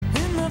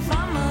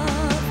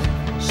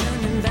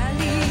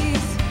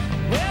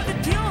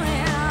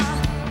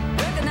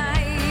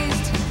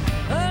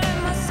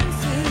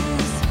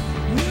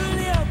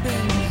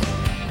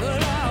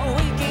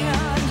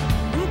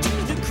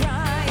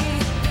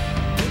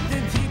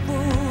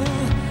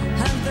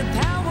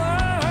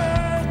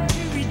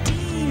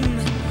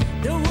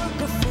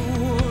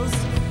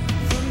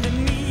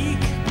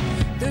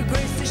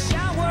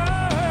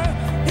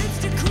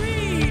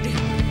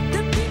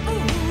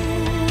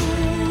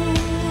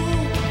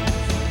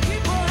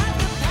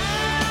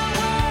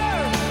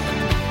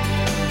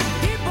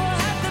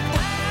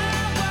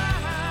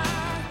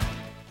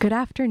Good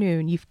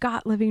afternoon. You've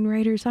got Living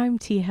Writers. I'm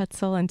T.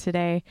 Hetzel, and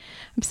today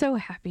I'm so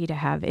happy to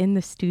have in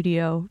the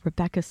studio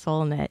Rebecca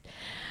Solnit.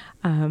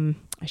 I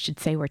should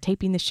say we're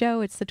taping the show.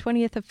 It's the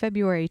 20th of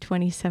February,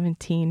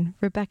 2017.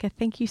 Rebecca,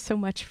 thank you so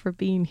much for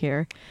being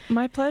here.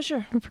 My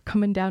pleasure. And for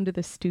coming down to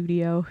the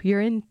studio.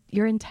 You're in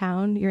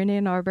town. You're in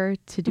Ann Arbor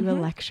to do a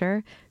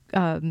lecture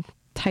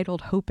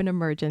titled Hope in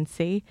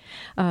Emergency.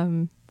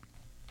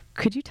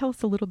 Could you tell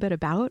us a little bit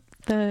about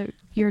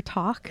your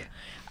talk?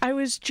 I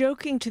was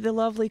joking to the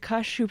lovely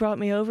Kush who brought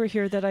me over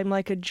here that I'm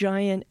like a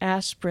giant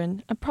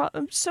aspirin,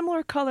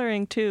 similar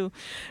coloring too,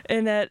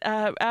 and that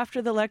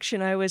after the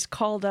election I was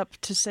called up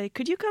to say,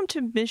 could you come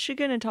to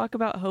Michigan and talk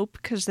about hope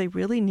because they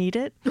really need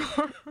it?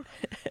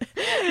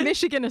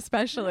 Michigan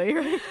especially.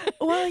 Right?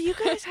 Well, you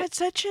guys had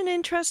such an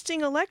interesting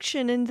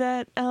election in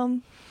that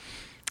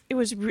it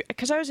was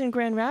because I was in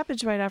Grand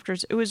Rapids right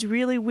afterwards. It was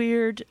really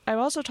weird. I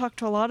also talked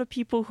to a lot of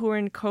people who were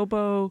in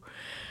Cobo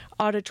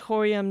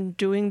Auditorium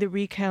doing the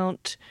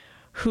recount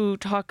who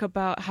talk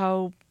about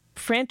how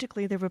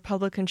frantically the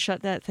Republicans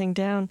shut that thing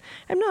down.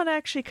 I'm not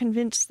actually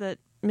convinced that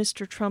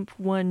Mr. Trump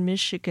won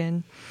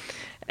Michigan.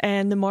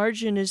 And the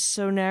margin is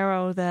so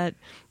narrow that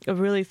a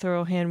really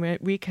thorough hand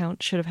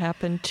recount should have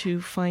happened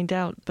to find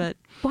out. But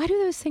why do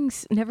those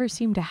things never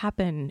seem to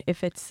happen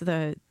if it's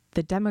the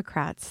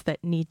Democrats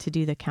that need to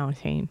do the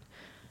counting?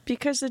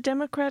 Because the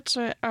Democrats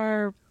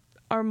are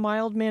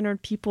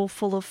mild-mannered people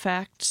full of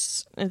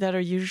facts that are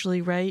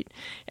usually right,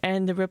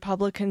 and the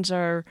Republicans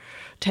are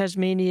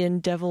Tasmanian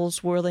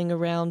devils whirling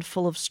around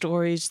full of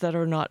stories that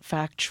are not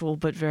factual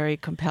but very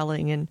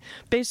compelling. And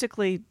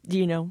basically,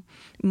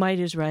 might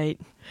is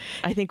right,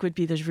 I think would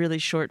be the really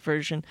short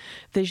version.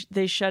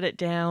 They shut it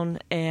down,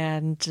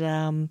 and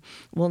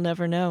we'll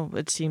never know,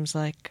 it seems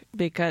like,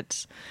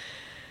 because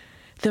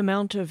the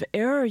amount of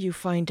error you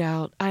find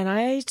out, and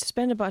I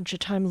spent a bunch of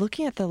time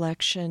looking at the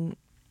election,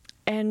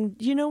 and,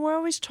 we're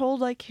always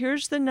told,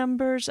 here's the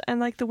numbers,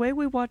 and, the way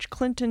we watch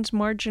Clinton's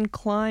margin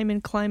climb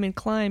and climb and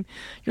climb,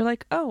 you're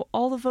like, oh,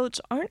 all the votes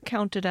aren't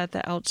counted at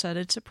the outset.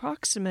 It's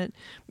approximate,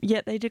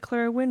 yet they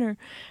declare a winner.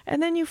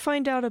 And then you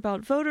find out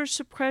about voter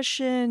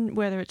suppression,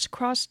 whether it's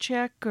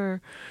cross-check or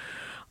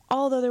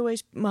all the other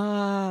ways,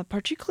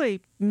 particularly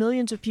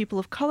millions of people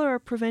of color are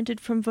prevented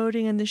from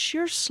voting, and the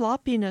sheer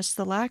sloppiness,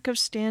 the lack of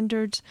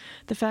standards,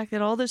 the fact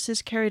that all this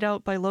is carried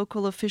out by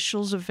local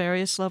officials of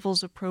various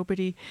levels of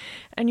probity.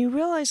 And you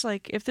realize,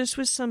 if this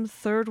was some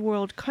third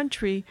world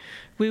country,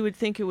 we would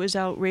think it was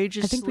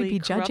outrageously I think we'd be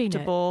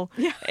corruptible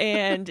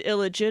and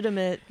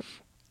illegitimate.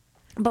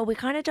 But we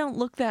kind of don't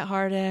look that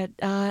hard at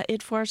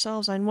it for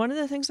ourselves. And one of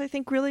the things I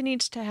think really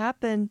needs to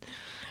happen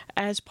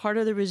as part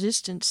of the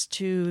resistance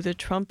to the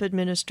Trump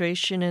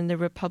administration and the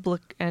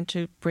Republic and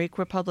to break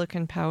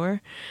Republican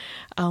power,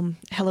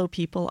 hello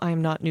people, I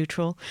am not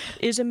neutral,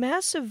 is a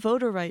massive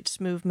voter rights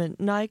movement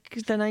like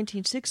the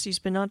 1960s,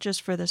 but not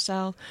just for the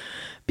South,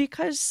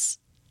 because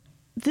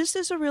this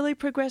is a really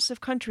progressive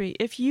country.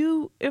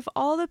 If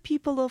all the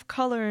people of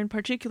color in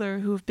particular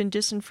who have been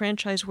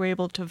disenfranchised were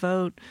able to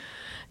vote,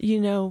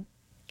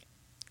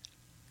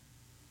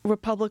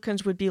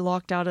 Republicans would be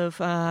locked out of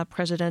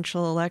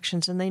presidential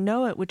elections, and they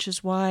know it, which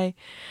is why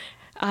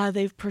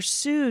they've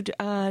pursued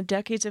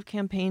decades of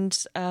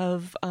campaigns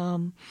of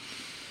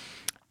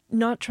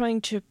not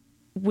trying to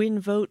win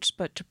votes,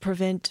 but to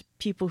prevent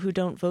people who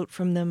don't vote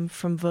from them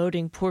from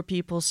voting, poor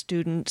people,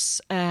 students,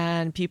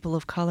 and people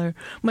of color.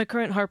 My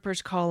current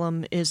Harper's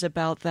column is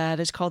about that.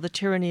 It's called The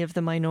Tyranny of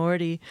the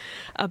Minority,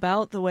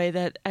 about the way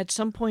that at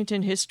some point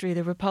in history,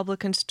 the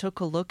Republicans took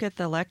a look at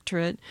the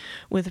electorate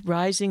with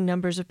rising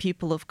numbers of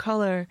people of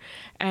color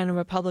and a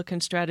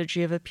Republican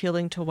strategy of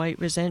appealing to white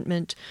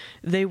resentment.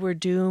 They were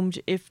doomed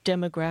if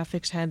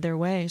demographics had their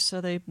way.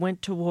 So they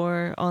went to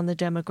war on the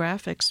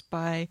demographics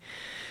by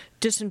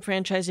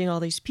disenfranchising all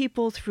these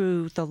people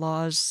through the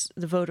laws,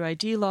 the voter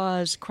ID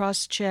laws,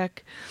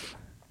 cross-check,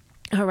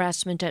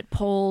 harassment at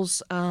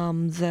polls,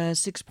 the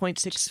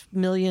 6.6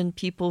 million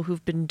people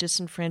who've been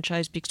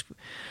disenfranchised because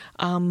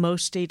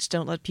most states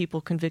don't let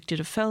people convicted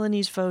of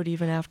felonies vote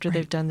even after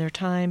they've done their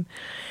time.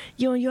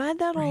 You add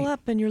that all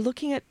up and you're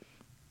looking at,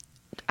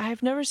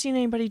 I've never seen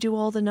anybody do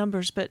all the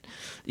numbers, but,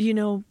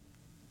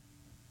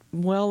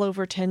 well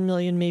over 10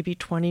 million, maybe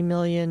 20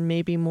 million,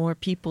 maybe more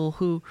people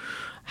who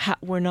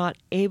were not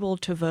able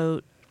to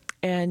vote.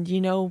 And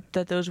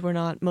that those were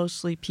not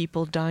mostly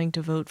people dying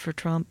to vote for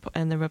Trump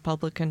and the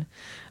Republican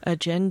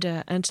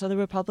agenda. And so the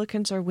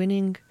Republicans are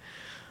winning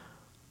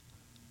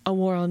a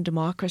war on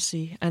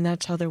democracy, and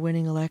that's how they're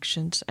winning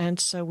elections. And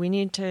so we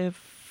need to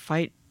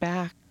fight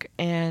back.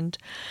 And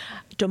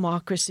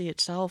democracy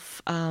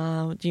itself,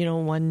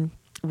 one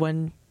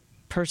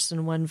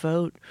person, one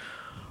vote,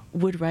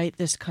 would right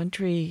this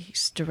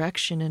country's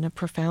direction in a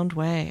profound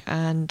way.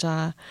 And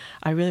I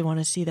really want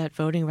to see that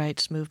voting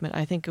rights movement.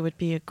 I think it would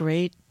be a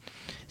great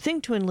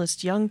thing to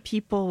enlist young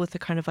people with the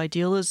kind of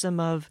idealism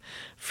of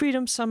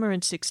Freedom Summer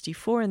in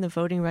 '64 and the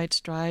voting rights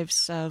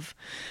drives of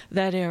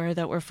that era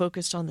that were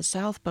focused on the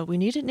South, but we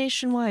need it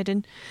nationwide.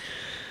 And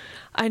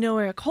I know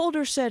Eric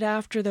Holder said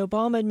after the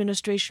Obama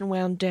administration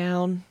wound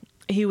down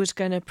he was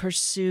going to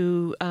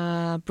pursue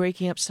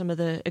breaking up some of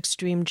the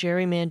extreme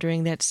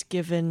gerrymandering that's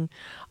given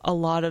a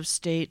lot of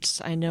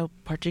states, I know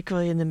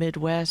particularly in the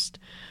Midwest,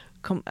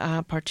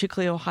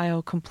 particularly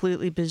Ohio,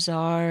 completely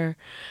bizarre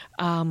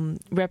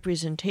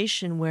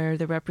representation, where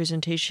the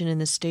representation in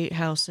the State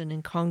House and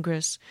in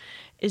Congress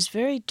is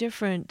very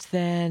different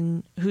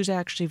than who's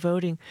actually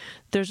voting.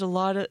 There's a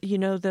lot of,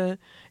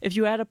 if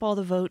you add up all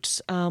the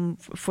votes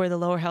for the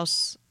lower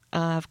house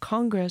of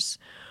Congress,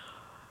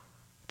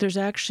 there's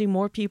actually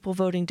more people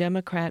voting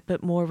Democrat,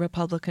 but more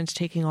Republicans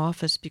taking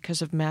office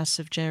because of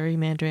massive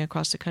gerrymandering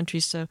across the country.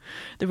 So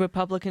the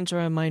Republicans are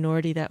a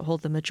minority that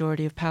hold the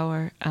majority of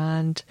power.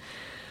 And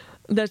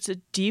that's a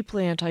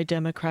deeply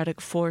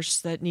anti-democratic force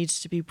that needs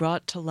to be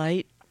brought to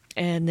light,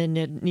 and then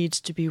it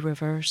needs to be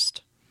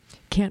reversed.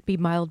 Can't be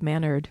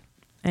mild-mannered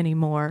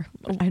anymore,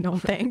 I don't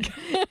think.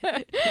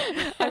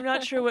 I'm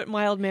not sure what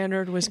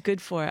mild-mannered was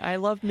good for. I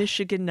love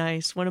Michigan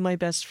nice. One of my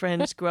best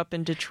friends grew up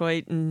in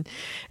Detroit and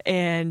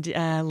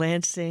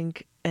Lansing,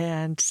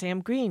 and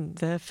Sam Green,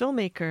 the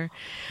filmmaker.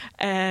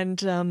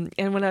 And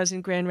when I was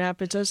in Grand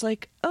Rapids, I was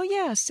like, oh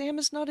yeah, Sam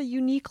is not a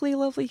uniquely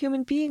lovely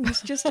human being.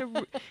 He's just a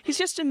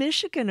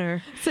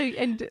Michiganer. So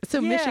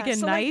Michigan,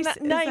 so nice,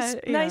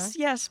 like, nice,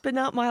 yes, but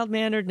not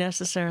mild-mannered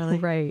necessarily.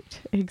 Right,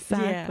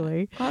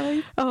 exactly.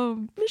 Yeah.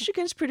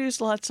 Michigan's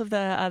produced lots of the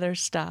other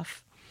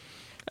stuff.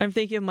 I'm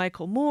thinking of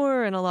Michael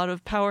Moore and a lot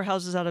of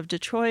powerhouses out of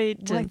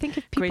Detroit. Well, I think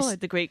if people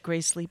the great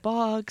Grace Lee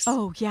Boggs.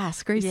 Oh,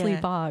 yes, Grace Lee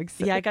Boggs.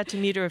 Yeah, I got to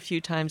meet her a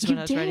few times when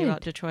I was writing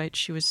about Detroit.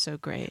 She was so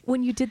great.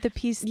 When you did the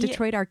piece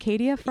Detroit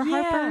Arcadia for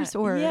Harper's?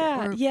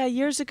 Yeah,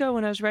 years ago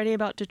when I was writing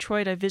about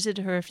Detroit, I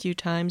visited her a few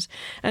times,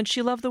 and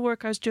she loved the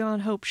work I was doing on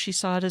Hope. She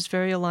saw it as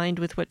very aligned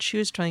with what she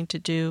was trying to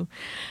do,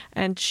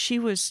 and she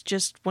was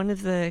just one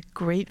of the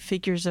great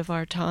figures of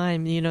our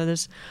time.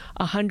 There's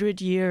 100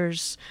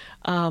 years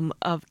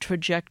of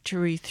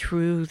trajectory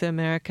through the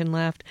American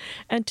left,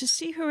 and to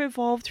see her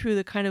evolve through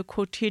the kind of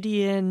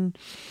quotidian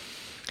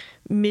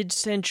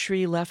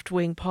mid-century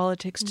left-wing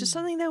politics to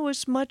something that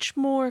was much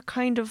more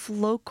kind of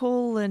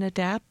local and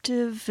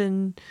adaptive,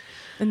 and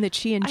that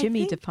she and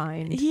Jimmy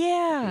defined.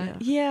 Yeah,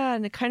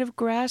 and a kind of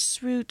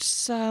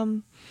grassroots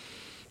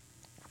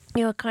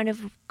kind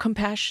of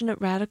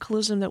compassionate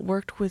radicalism that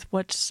worked with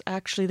what's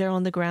actually there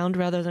on the ground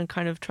rather than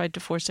kind of tried to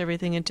force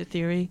everything into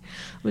theory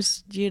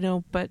was,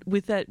 but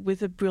with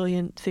a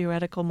brilliant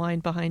theoretical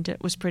mind behind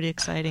it was pretty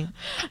exciting.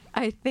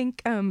 I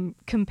think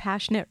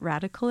compassionate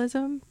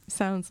radicalism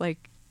sounds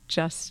like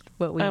just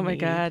what we need. Oh my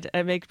God.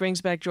 It brings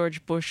back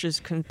George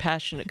Bush's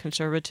compassionate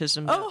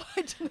conservatism.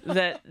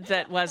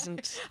 That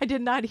wasn't... I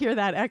did not hear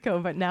that echo,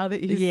 but now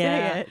that you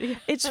say it.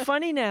 It's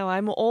funny now.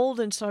 I'm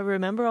old, and so I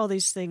remember all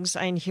these things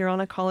I hear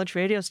on a college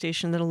radio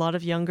station that a lot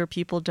of younger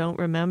people don't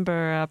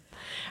remember.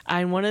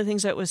 And one of the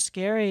things that was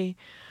scary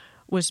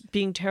was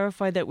being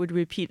terrified that would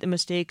repeat the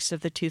mistakes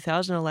of the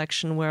 2000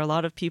 election, where a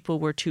lot of people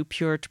were too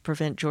pure to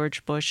prevent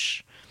George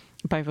Bush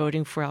by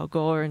voting for Al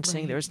Gore and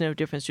saying there was no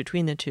difference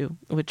between the two,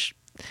 which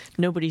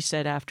nobody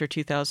said after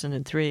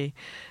 2003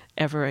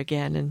 ever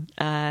again.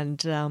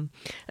 And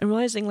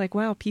realizing, like,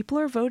 wow, people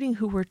are voting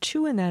who were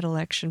two in that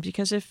election,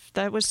 because if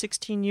that was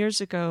 16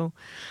 years ago,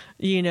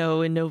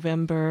 in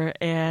November,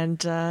 and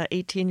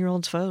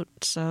 18-year-olds vote.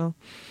 So,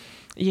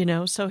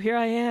 so here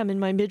I am in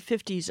my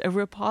mid-50s, a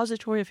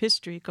repository of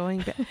history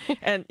going back.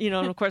 And, and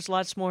of course,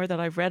 lots more that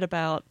I've read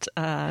about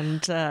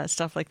and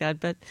stuff like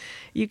that. But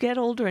you get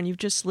older and you've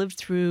just lived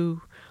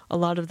through a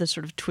lot of the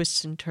sort of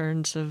twists and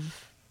turns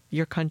of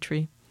your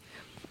country.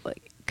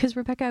 Because,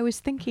 Rebecca, I was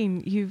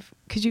thinking you've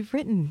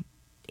written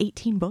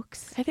 18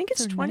 books. I think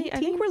it's 20. 19? I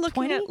think we're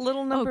looking 20? At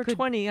little number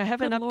 20. I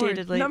haven't updated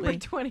lately. Number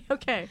 20.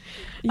 Okay.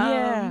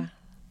 Yeah.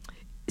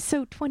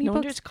 So 20 no books.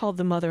 wonder it's called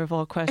The Mother of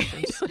All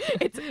Questions.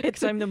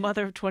 It's I'm the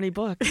mother of 20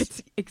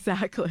 books.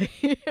 Exactly.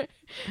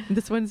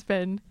 This one's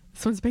been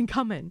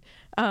coming.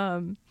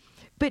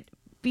 But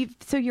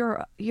so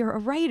you're a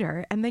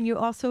writer, and then you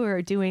also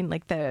are doing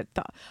like the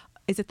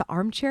is it the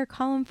armchair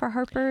column for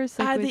Harper's?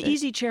 Like, the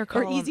Easy Chair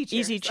column. Or Easy Chair.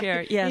 Easy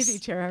Chair, yes. Easy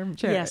Chair,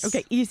 armchair. Yes.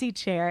 Okay, Easy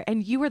Chair.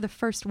 And you were the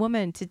first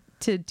woman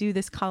to do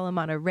this column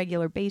on a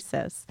regular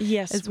basis.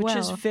 Yes, as well.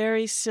 Which is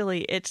very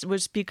silly. It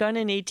was begun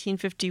in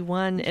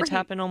 1851. Right. It's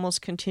happened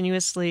almost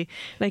continuously.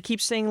 And I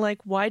keep saying, like,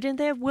 why didn't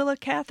they have Willa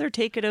Cather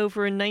take it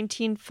over in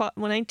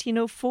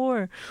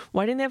 1904?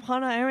 Why didn't they have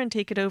Hannah Arendt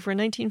take it over in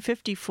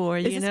 1954?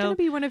 Is this going to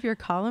be one of your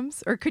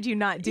columns? Or could you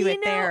not do it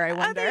there, I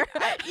wonder?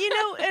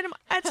 And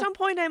at some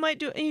point I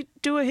might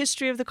do a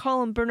history of the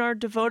column.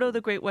 Bernard DeVoto,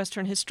 the great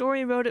Western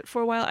historian, wrote it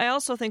for a while. I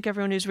also think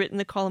everyone who's written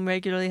the column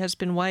regularly has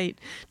been white.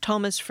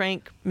 Thomas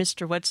Frank,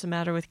 Mr. What's the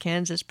Matter with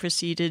Kansas,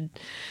 preceded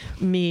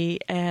me.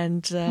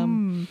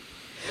 And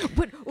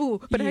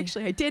But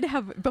actually, I did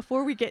have,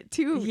 before we get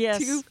too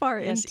far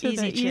into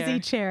the easy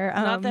chair.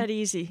 Not that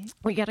easy.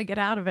 We got to get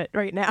out of it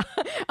right now.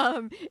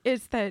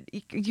 Is that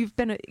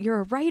you're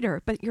a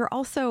writer, but you're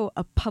also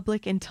a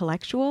public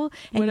intellectual.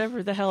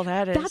 Whatever the hell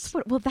that is.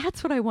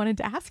 That's what I wanted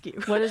to ask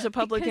you. What is a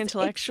public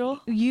intellectual?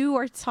 You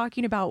are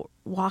talking about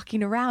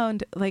walking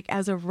around like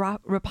as a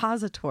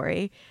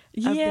repository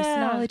of this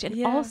knowledge,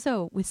 and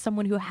also with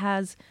someone who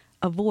has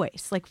a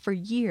voice. Like for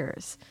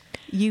years,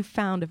 you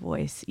found a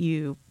voice.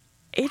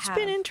 It's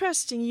been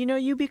interesting.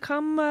 You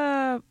become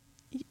a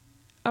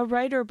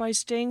writer by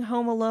staying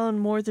home alone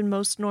more than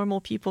most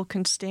normal people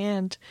can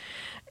stand.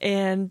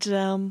 And,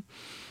 and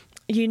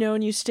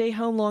you stay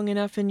home long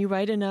enough and you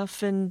write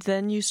enough, and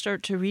then you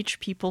start to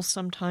reach people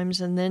sometimes.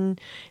 And then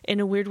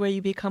in a weird way,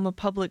 you become a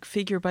public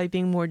figure by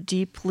being more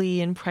deeply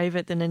and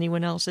private than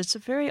anyone else. It's a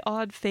very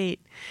odd fate.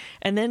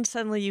 And then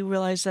suddenly you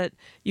realize that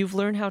you've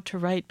learned how to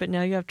write, but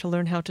now you have to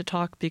learn how to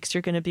talk because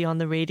you're going to be on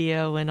the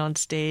radio and on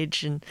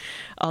stage and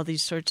all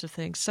these sorts of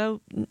things.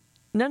 So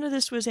none of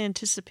this was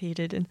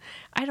anticipated. And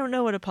I don't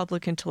know what a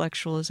public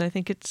intellectual is. I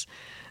think it's,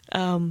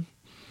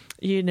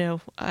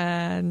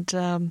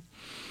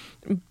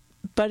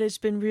 but it's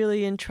been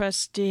really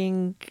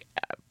interesting,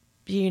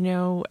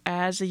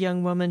 as a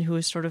young woman who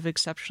is sort of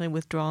exceptionally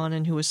withdrawn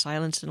and who was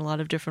silenced in a lot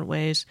of different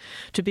ways,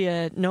 to be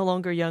a no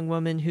longer young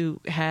woman who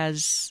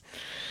has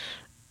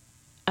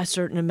a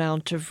certain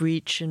amount of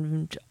reach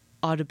and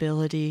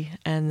audibility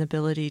and the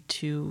ability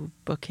to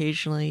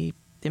occasionally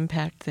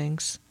impact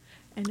things.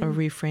 Or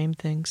reframe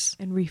things.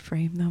 And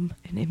reframe them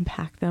and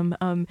impact them.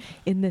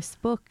 In this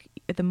book,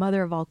 The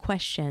Mother of All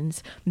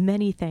Questions,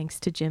 many thanks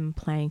to Jim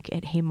Plank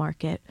at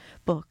Haymarket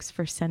Books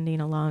for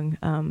sending along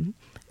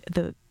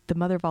the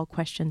Mother of All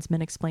Questions,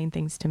 Men Explain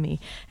Things to Me,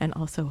 and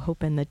also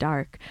Hope in the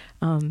Dark.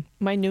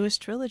 My newest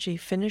trilogy,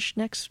 finished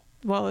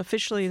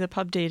officially the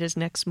pub date is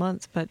next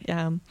month, but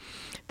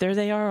there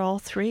they are, all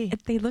three.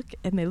 They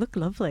look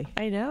lovely.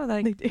 I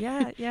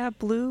know,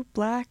 blue,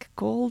 black,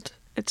 gold.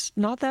 It's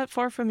not that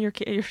far from your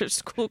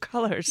school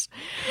colors,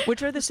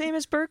 which are the same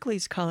as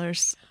Berkeley's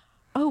colors.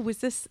 Oh, was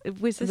this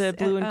the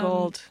blue and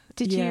gold?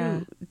 Did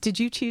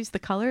you choose the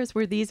colors?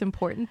 Were these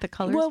important? The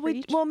colors for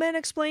each? Well, Men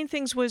Explain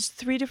Things was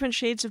 3 different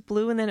shades of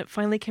blue, and then it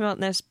finally came out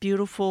in this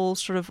beautiful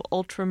sort of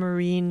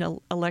ultramarine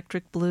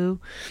electric blue,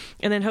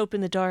 and then Hope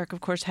in the Dark,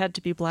 of course, had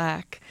to be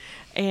black.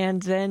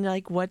 And then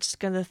what's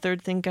the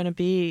third thing gonna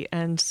be?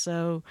 And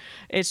so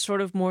it's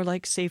sort of more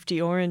like Safety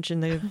Orange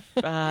in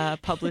the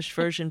published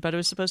version, but it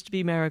was supposed to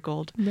be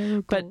marigold.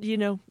 But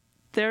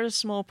they're a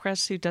small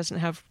press who doesn't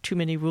have too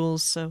many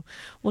rules, so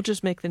we'll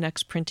just make the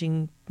next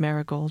printing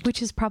marigold.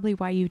 Which is probably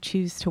why you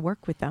choose to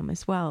work with them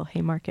as well,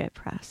 Haymarket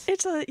Press.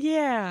 It's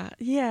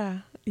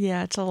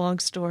it's a long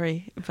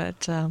story,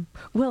 but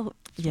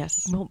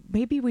yes. Well,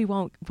 maybe we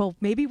won't. Well,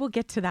 maybe we'll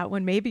get to that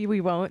one. Maybe we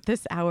won't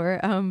this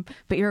hour.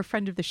 But you're a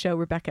friend of the show,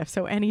 Rebecca.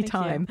 So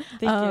anytime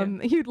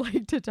Thank you. You'd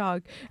like to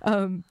talk.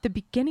 The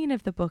beginning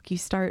of the book,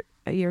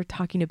 you're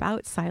talking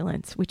about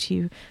silence, which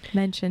you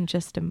mentioned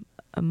just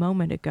a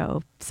moment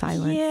ago.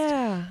 Silence.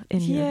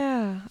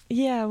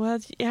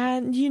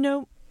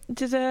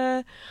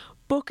 The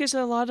book is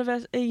a lot of,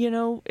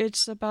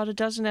 it's about a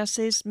dozen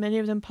essays, many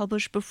of them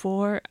published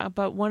before,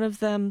 but one of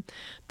them,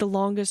 the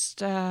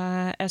longest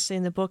essay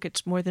in the book,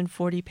 it's more than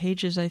 40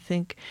 pages, I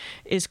think,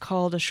 is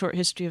called A Short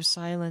History of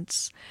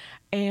Silence.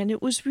 And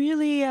it was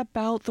really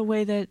about the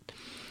way that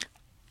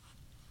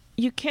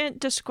you can't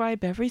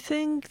describe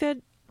everything that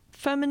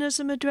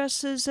feminism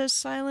addresses as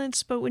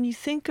silence, but when you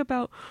think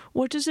about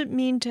what does it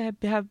mean to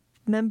have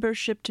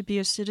membership, to be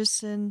a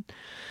citizen,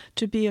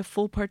 to be a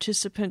full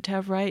participant, to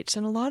have rights,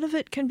 and a lot of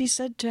it can be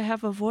said to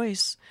have a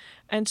voice.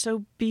 And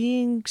so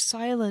being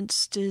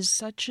silenced is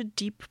such a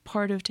deep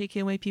part of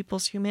taking away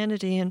people's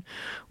humanity. And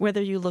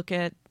whether you look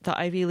at the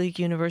Ivy League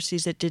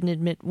universities that didn't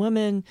admit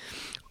women,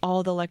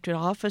 all the elected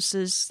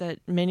offices, that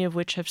many of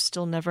which have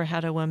still never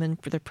had a woman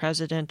for the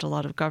president, a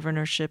lot of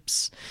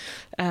governorships,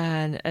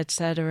 and et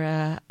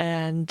cetera.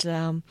 And,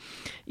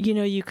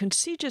 you can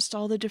see just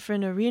all the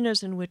different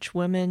arenas in which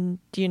women,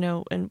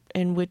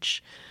 in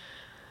which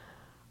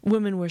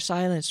women were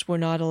silenced, were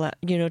not allowed,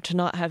 to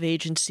not have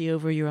agency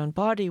over your own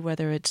body,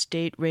 whether it's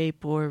date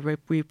rape or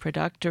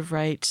reproductive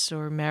rights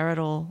or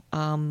marital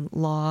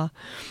law,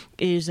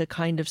 is a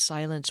kind of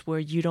silence where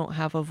you don't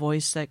have a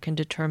voice that can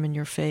determine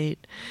your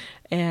fate.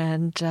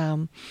 And,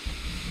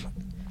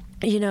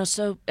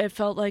 so it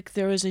felt like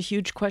there was a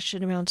huge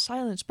question around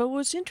silence. But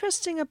what's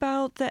interesting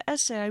about the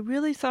essay, I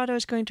really thought I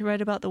was going to write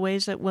about the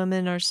ways that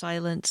women are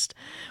silenced,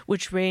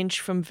 which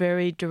range from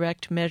very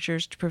direct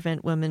measures to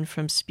prevent women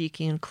from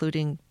speaking,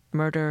 including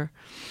murder,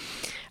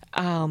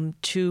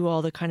 to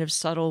all the kind of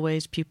subtle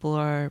ways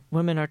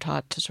women are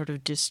taught to sort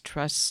of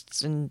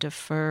distrust and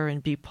defer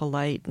and be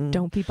polite and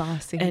don't be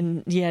bossy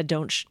and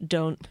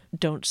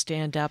don't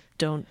stand up,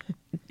 but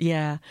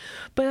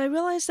I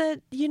realized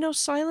that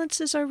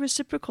silences are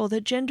reciprocal,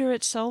 that gender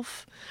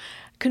itself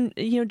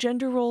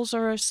gender roles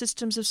are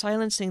systems of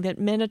silencing, that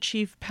men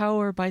achieve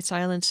power by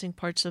silencing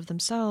parts of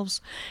themselves,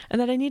 and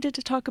that I needed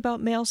to talk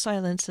about male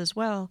silence as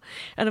well.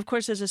 And of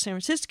course, as a San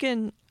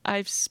Franciscan,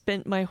 I've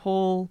spent my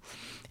whole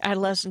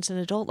adolescence and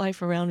adult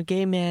life around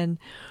gay men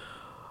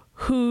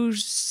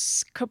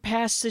whose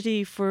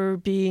capacity for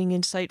being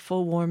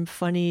insightful, warm,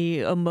 funny,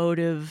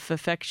 emotive,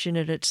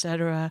 affectionate,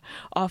 etc.,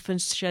 often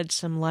shed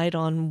some light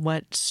on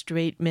what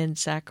straight men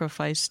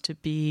sacrifice to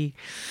be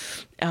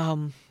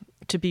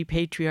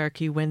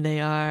patriarchy when they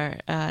are,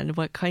 and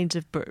what kinds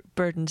of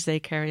burdens they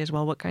carry as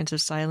well, what kinds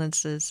of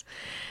silences.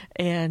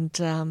 And,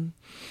 and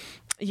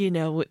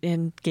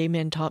gay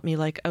men taught me,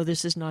 like, oh,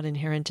 this is not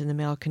inherent in the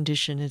male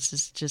condition.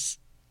 It's just,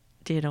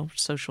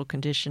 social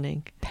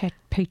conditioning.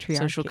 Patriarchy.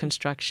 Social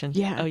construction.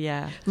 Yeah. Oh,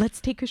 yeah. Let's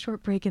take a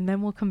short break and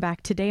then we'll come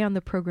back. Today on the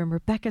program,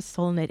 Rebecca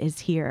Solnit is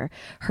here.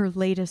 Her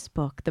latest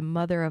book, The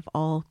Mother of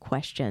All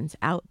Questions,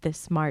 out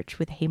this March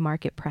with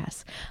Haymarket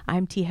Press.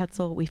 I'm T.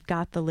 Hetzel. We've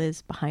got the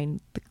Liz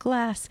behind the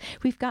glass.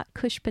 We've got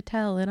Kush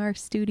Patel in our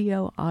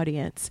studio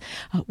audience.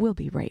 We'll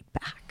be right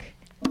back.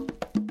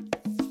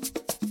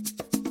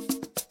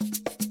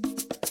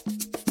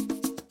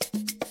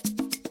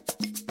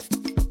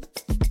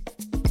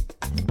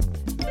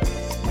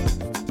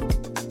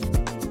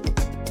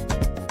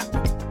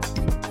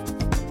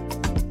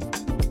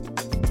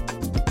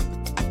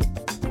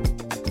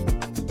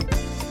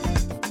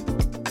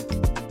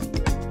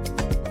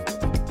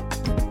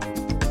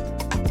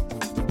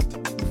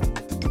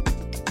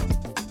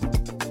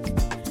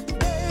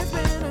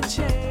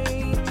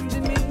 Change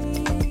in me.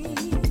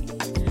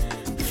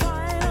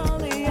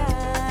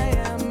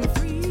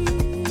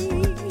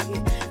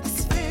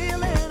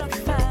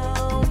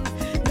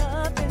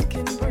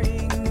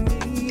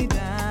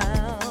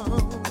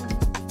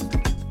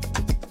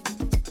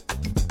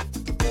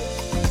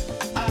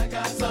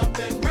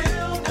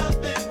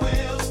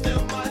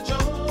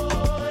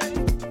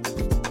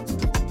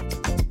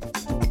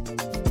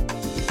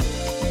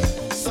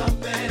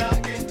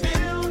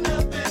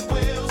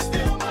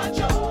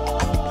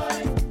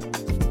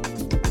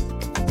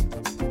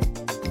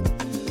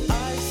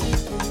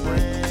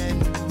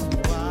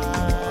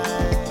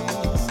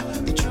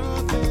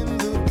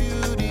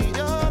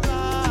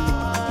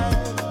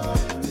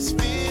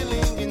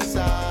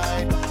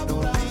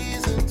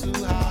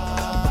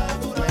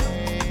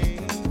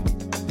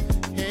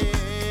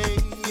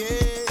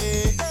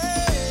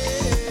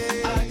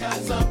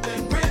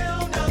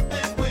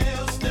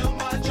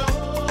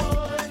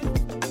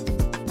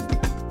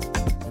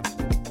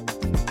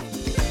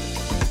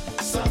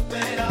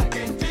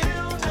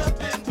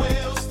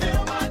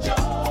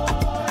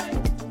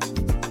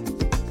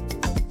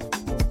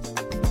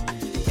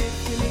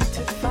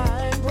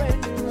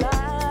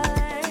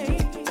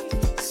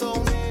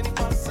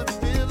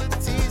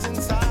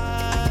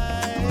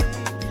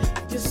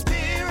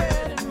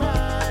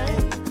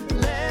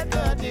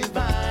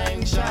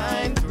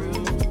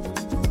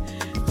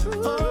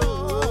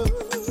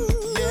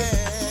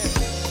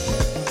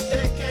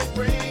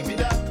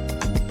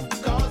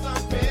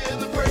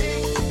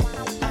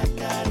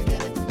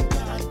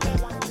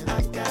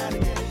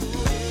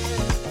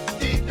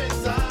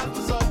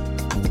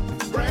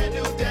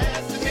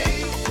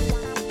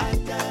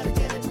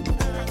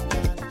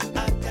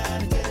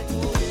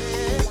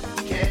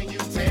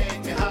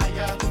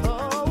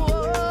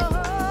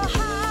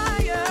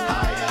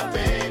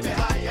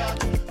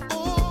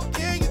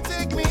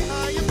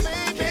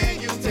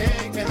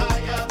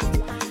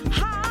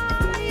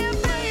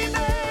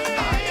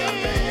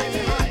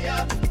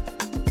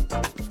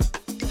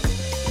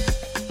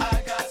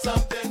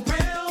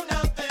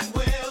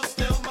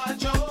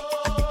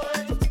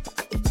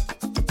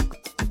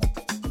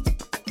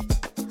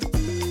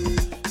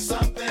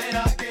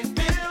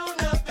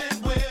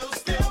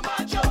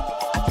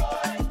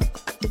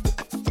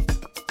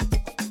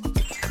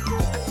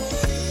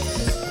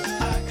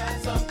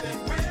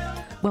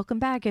 Welcome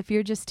back. If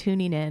you're just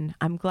tuning in,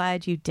 I'm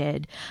glad you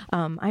did.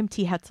 I'm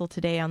T. Hetzel.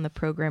 Today on the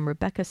program,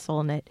 Rebecca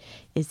Solnit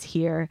is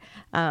here.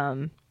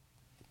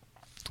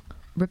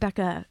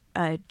 Rebecca,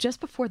 just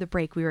before the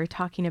break, we were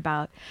talking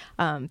about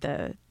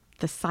the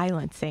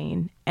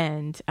silencing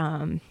and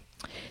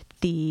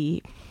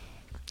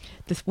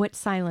what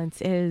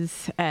silence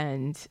is,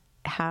 and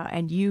how.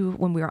 And you,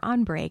 when we were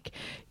on break,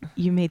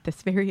 you made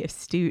this very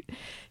astute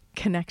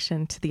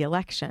connection to the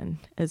election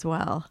as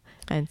well.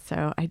 And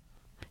so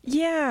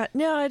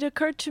it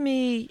occurred to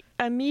me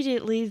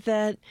immediately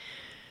that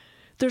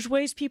there's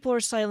ways people are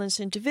silenced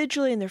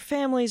individually in their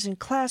families, in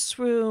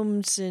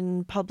classrooms,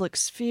 in public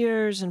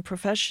spheres, in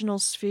professional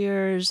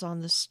spheres, on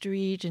the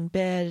street, in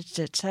bed,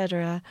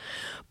 etc.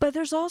 But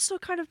there's also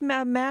kind of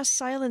mass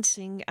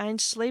silencing,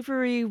 and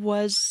slavery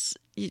was,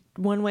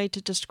 one way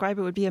to describe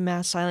it would be a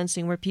mass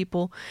silencing where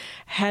people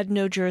had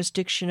no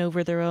jurisdiction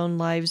over their own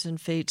lives and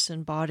fates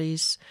and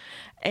bodies.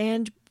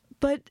 And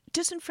But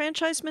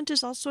disenfranchisement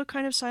is also a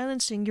kind of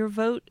silencing. Your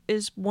vote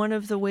is one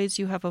of the ways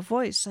you have a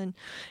voice. And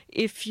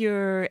if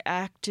you're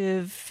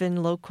active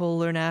in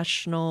local or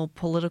national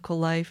political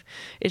life,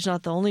 it's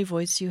not the only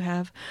voice you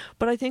have.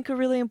 But I think a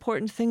really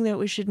important thing that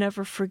we should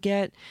never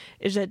forget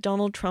is that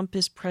Donald Trump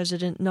is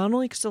president not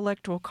only because the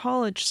Electoral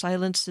College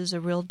silences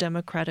a real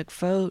Democratic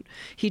vote.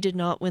 He did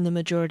not win the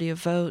majority of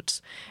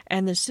votes.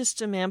 And the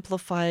system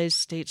amplifies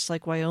states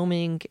like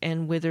Wyoming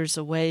and withers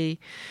away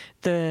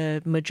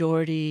the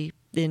majority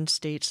in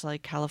states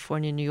like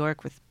California and New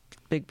York with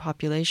big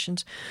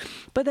populations.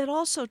 But that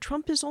also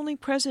Trump is only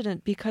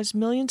president because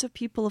millions of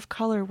people of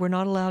color were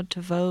not allowed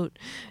to vote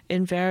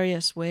in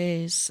various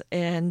ways.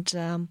 And,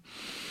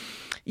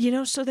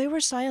 so they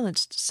were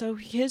silenced. So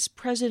his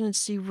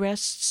presidency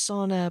rests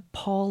on a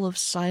pall of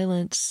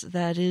silence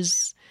that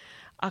is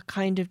a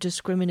kind of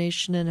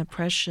discrimination and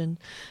oppression.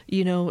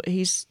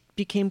 He's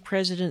became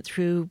president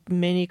through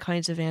many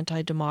kinds of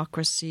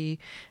anti-democracy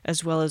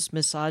as well as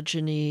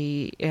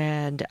misogyny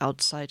and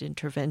outside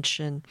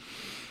intervention,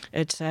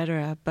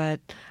 etc. But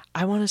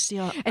I want to see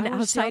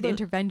outside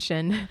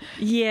intervention.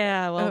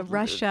 Yeah, well,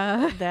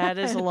 Russia. That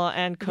is a long,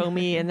 and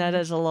Comey, and that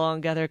is a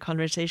long other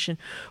conversation.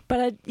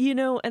 But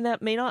and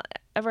that may not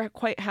ever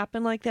quite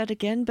happen like that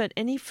again. But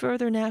any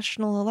further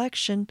national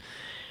election,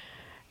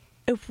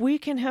 if we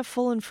can have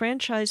full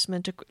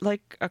enfranchisement,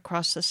 like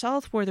across the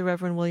South, where the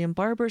Reverend William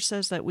Barber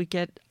says that we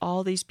get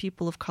all these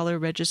people of color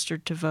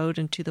registered to vote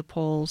and to the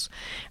polls,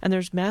 and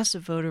there's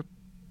massive voter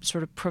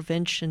sort of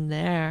prevention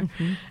there,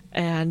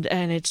 and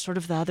it's sort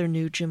of the other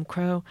new Jim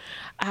Crow,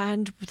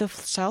 and the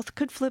South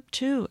could flip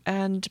too.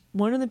 And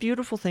one of the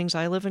beautiful things,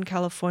 I live in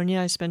California,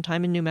 I spend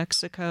time in New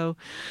Mexico,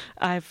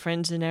 I have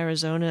friends in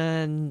Arizona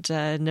and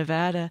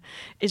Nevada,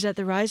 is that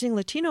the rising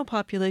Latino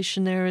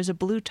population there is a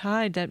blue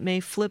tide that may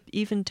flip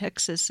even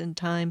Texas in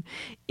time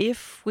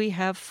if we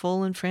have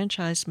full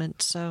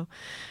enfranchisement. So,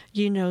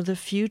 the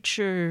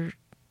future,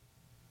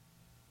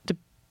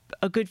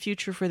 a good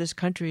future for this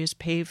country is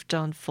paved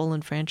on full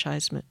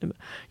enfranchisement.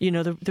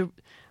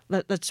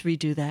 Let's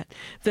redo that.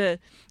 The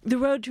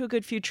road to a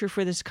good future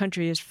for this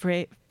country is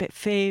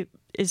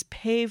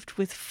paved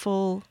with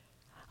full.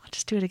 I'll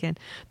just do it again.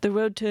 The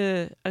road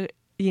to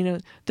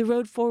the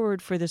road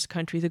forward for this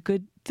country, the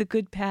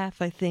good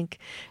path, I think,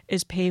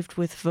 is paved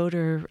with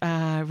voter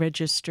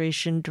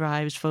registration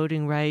drives,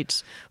 voting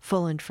rights,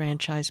 full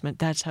enfranchisement.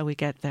 That's how we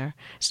get there.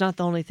 It's not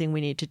the only thing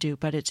we need to do,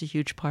 but it's a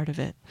huge part of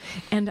it.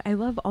 And I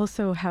love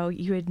also how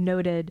you had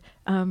noted,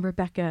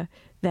 Rebecca,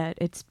 that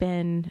it's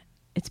been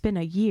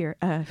a year,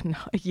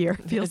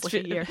 feels like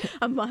a year,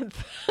 a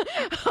month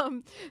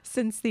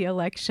since the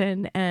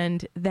election,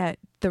 and that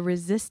the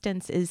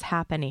resistance is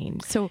happening.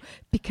 So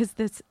because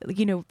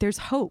there's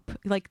hope.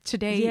 Like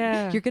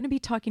today, you're going to be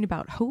talking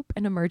about hope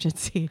and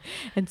emergency.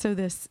 And so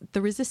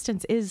the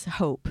resistance is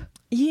hope.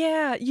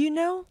 Yeah,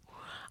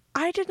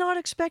 I did not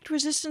expect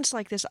resistance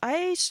like this.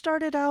 I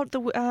started out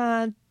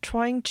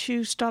trying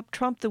to stop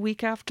Trump the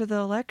week after the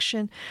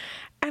election,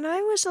 and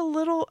I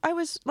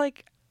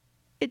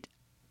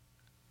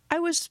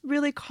was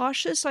really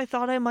cautious. I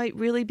thought I might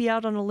really be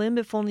out on a limb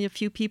if only a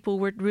few people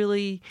were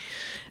really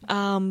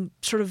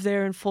sort of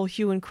there in full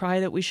hue and cry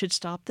that we should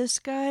stop this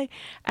guy.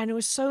 And it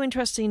was so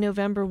interesting.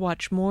 November,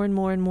 watch more and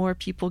more and more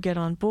people get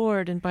on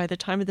board. And by the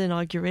time of the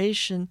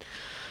inauguration,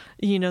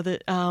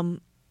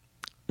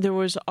 there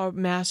was a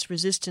mass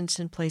resistance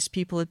in place.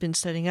 People had been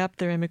setting up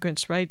their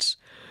immigrants' rights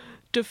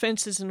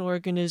defenses and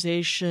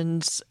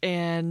organizations.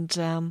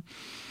 And,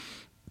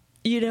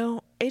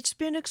 it's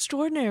been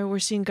extraordinary. We're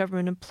seeing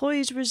government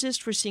employees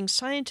resist. We're seeing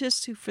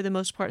scientists who, for the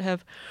most part,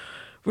 have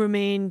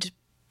remained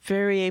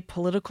very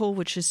apolitical,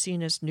 which is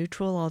seen as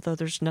neutral, although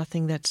there's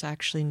nothing that's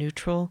actually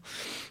neutral,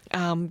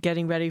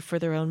 getting ready for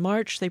their own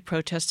march. They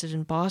protested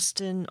in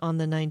Boston on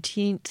the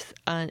 19th,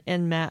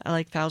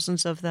 like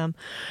thousands of them.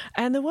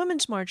 And the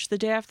Women's March, the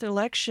day after the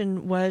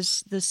election,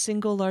 was the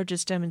single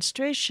largest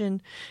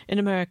demonstration in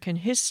American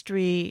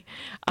history.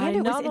 And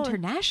it was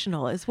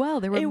international as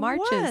well. There were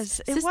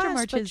marches, sister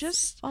marches.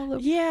 Just all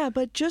over.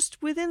 But just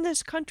within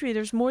this country,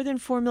 there's more than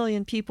 4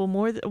 million people,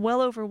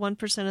 well over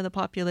 1% of the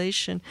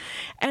population.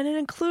 And it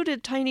includes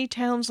tiny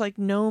towns like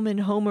Nome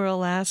and Homer,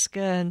 Alaska,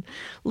 and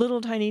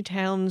little tiny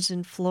towns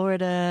in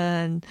Florida,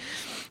 and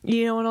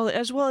and all,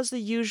 as well as the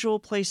usual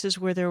places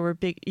where there were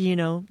big,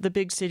 the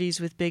big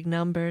cities with big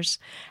numbers.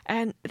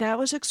 And that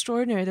was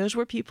extraordinary. Those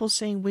were people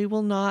saying, we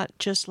will not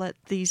just let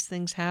these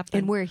things happen.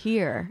 And we're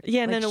here.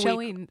 Yeah, and like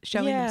then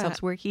showing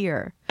themselves, we're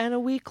here. And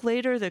a week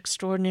later, the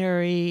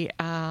extraordinary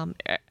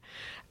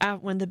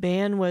when the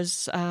ban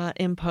was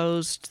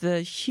imposed,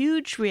 the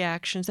huge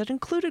reactions that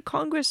included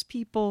Congress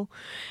people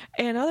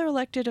and other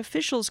elected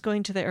officials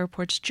going to the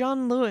airports.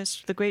 John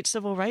Lewis, the great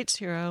civil rights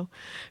hero,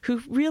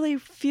 who really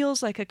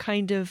feels like a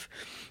kind of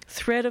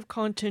thread of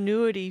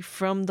continuity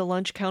from the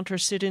lunch counter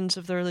sit-ins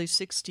of the early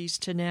 60s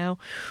to now,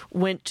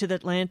 went to the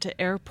Atlanta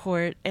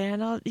airport.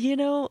 And,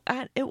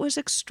 it was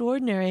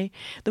extraordinary.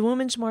 The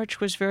Women's March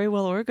was very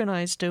well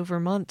organized over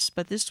months,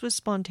 but this was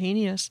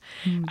spontaneous.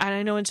 And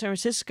I know in San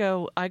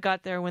Francisco, I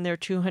got there there when there were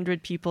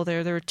 200 people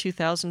there. There were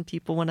 2,000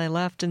 people when I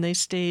left, and they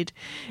stayed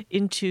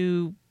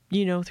into,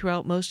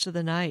 throughout most of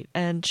the night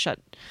and shut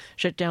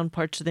down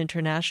parts of the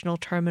international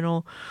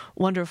terminal.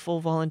 Wonderful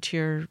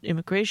volunteer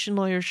immigration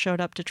lawyers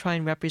showed up to try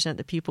and represent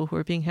the people who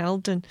were being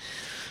held. And,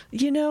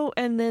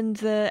 and then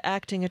the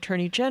acting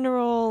attorney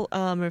general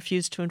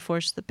refused to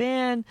enforce the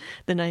ban.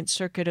 The Ninth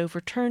Circuit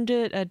overturned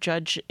it. A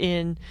judge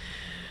in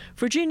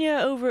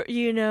Virginia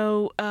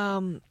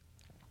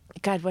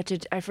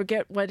I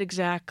forget what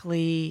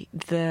exactly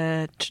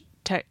the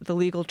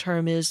legal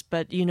term is,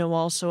 but,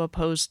 also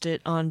opposed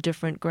it on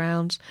different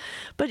grounds.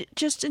 But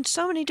just in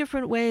so many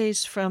different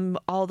ways, from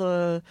all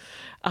the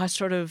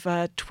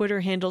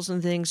Twitter handles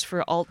and things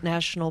for Alt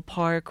National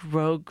Park,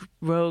 Rogue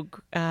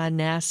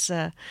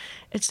NASA,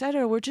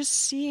 etc. We're just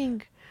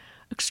seeing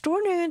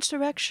extraordinary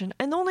insurrection.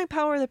 And the only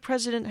power the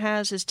president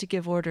has is to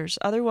give orders.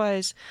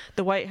 Otherwise,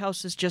 the White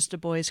House is just a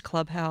boys'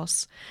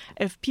 clubhouse.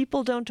 If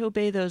people don't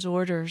obey those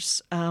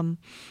orders,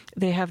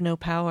 they have no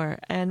power.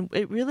 And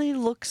it really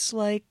looks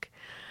like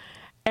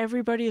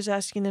everybody is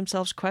asking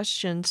themselves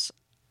questions.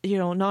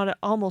 Not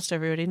almost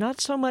everybody, not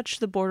so much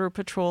the Border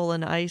Patrol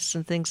and ICE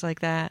and things like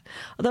that.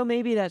 Although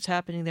maybe that's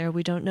happening there,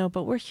 we don't know.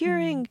 But we're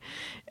hearing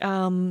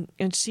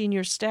in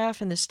senior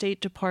staff in the State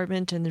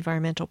Department and the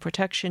Environmental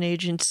Protection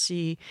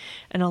Agency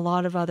and a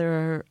lot of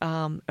other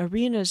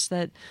arenas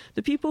that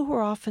the people who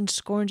are often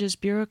scorned as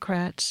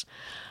bureaucrats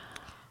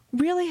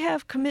really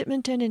have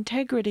commitment and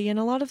integrity. And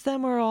a lot of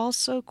them are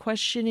also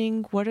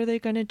questioning, what are they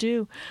going to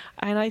do?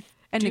 And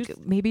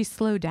maybe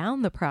slow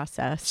down the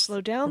process.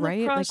 Slow down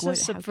the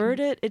process, subvert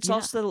it. It's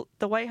also,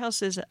 the White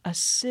House is a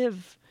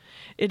sieve.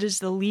 It is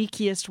the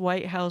leakiest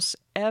White House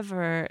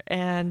ever.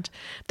 And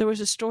there was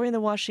a story in the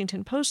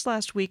Washington Post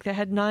last week that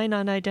had 9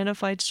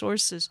 unidentified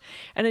sources.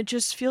 And it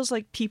just feels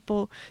like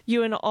people,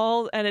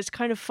 and it's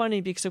kind of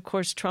funny because, of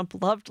course, Trump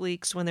loved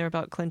leaks when they were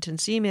about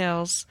Clinton's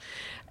emails.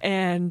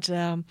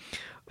 And,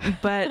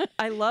 but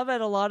I love it.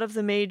 A lot of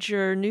the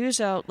major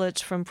news outlets,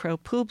 from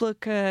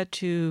ProPublica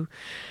to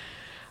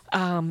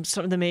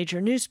some of the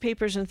major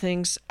newspapers and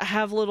things,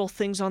 have little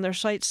things on their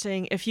site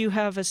saying, if you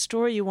have a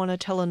story you want to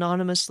tell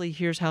anonymously,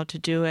 here's how to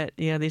do it.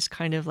 These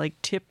kind of like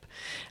tip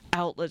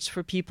outlets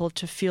for people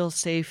to feel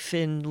safe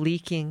in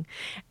leaking.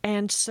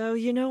 And so,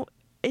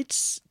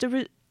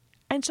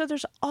 and so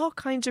there's all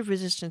kinds of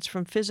resistance,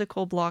 from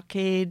physical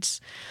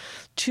blockades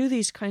to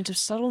these kinds of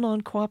subtle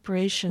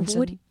non-cooperations.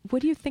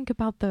 What do you think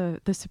about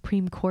the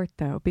Supreme Court,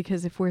 though?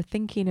 Because if we're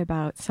thinking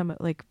about some,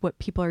 like, what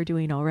people are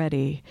doing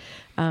already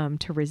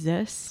to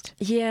resist,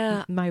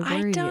 my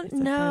worry I don't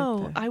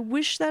know. I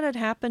wish that had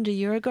happened a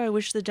year ago. I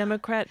wish the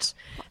Democrats,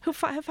 who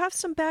have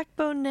some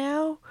backbone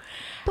now,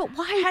 but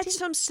why had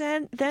some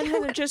sense then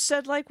had just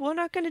said, like, we're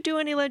not going to do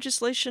any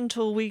legislation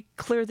until we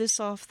clear this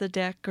off the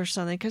deck or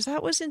something, because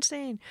that was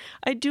insane.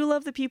 I do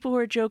love the people who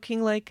are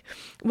joking, like,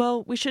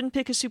 well, we shouldn't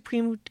pick a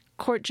Supreme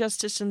Court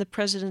justice in the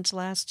president's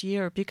last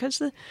year, because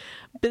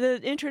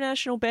the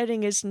international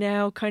betting is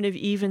now kind of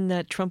even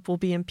that Trump will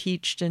be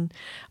impeached, and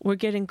we're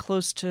getting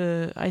close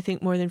to, I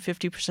think, more than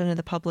 50% of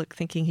the public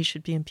thinking he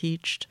should be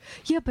impeached.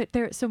 Yeah, but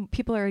so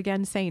people are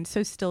again saying,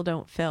 so still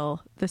don't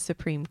fill the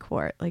Supreme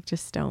Court, like,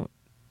 just don't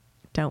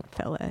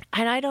fill it.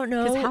 And I don't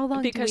know, how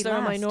long because they're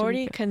a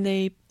minority, can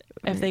they,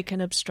 if they can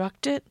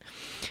obstruct it?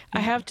 I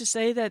have to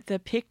say that the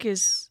pick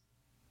is,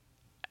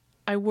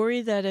 I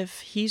worry that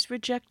if he's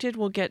rejected,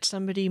 we'll get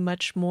somebody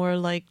much more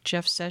like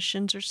Jeff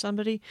Sessions or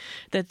somebody,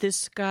 that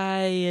this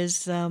guy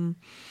is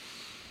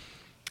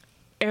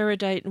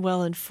erudite and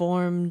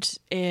well-informed,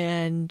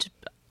 and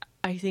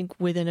I think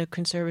within a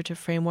conservative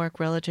framework,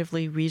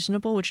 relatively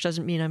reasonable, which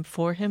doesn't mean I'm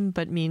for him,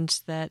 but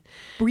means that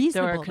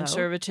there are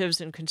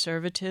conservatives and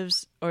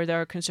conservatives, or there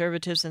are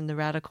conservatives and the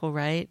radical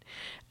right,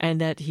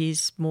 and that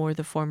he's more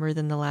the former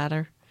than the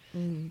latter.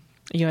 Mm.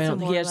 He has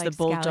like the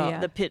bulldog,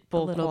 Scalia, the pit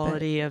bull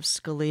quality of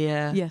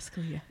Scalia. Yes,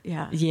 Scalia.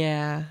 Yeah.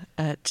 Yeah.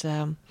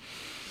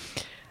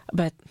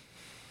 But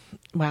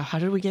wow, how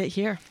did we get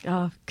here?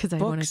 Because I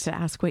wanted to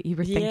ask what you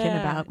were thinking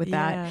about with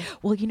that.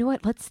 Well, you know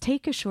what? Let's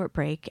take a short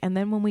break, and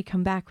then when we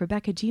come back,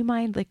 Rebecca, do you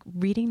mind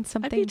reading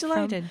something? I'd be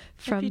delighted.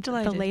 From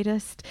the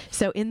latest?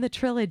 So in the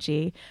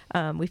trilogy,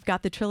 we've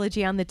got the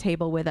trilogy on the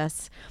table with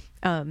us.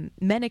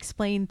 Men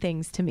Explain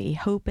Things to Me,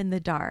 Hope in the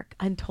Dark,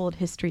 Untold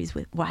Histories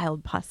with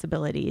Wild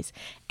Possibilities,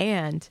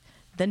 and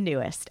the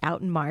newest,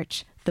 out in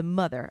March, The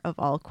Mother of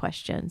All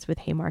Questions with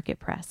Haymarket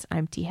Press.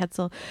 I'm T.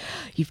 Hetzel.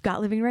 You've got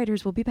Living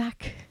Writers. We'll be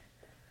back.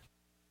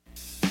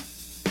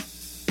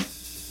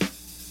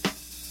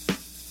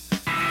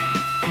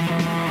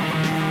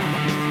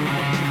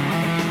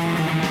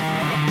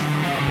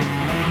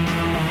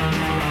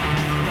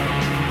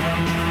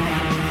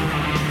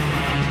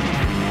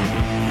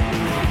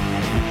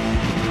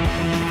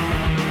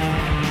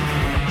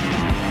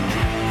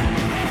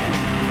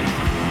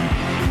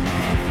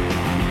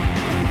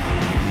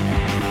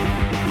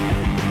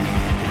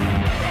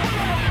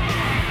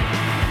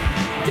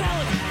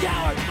 Dallas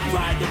cowards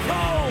ride the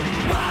cold.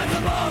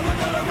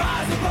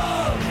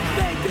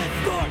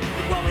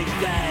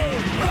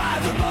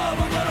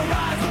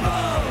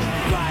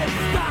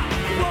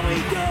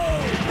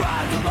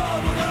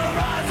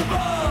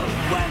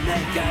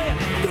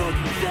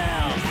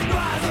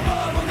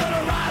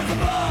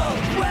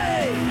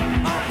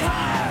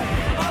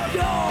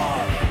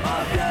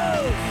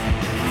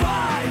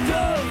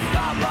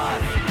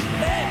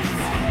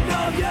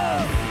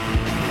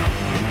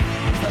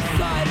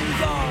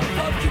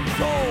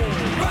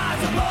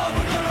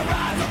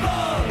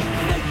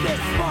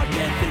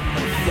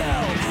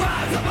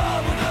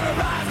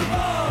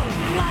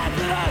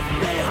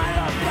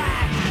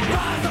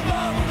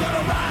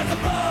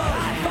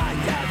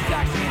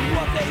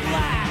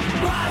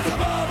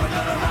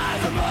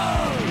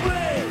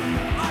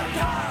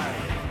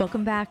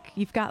 Welcome back.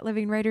 You've got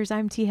Living Writers.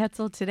 I'm T.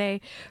 Hetzel. Today,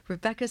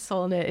 Rebecca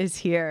Solnit is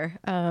here.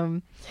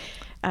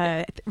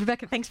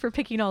 Rebecca, thanks for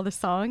picking all the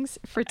songs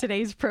for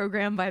today's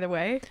program, by the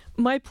way.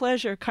 My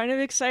pleasure. Kind of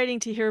exciting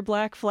to hear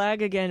Black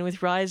Flag again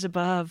with Rise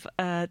Above.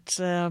 I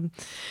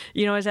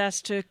was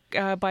asked to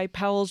buy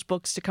Powell's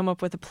books to come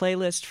up with a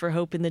playlist for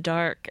Hope in the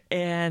Dark,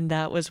 and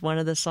that was one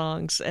of the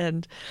songs.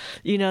 And,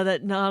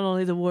 that not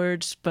only the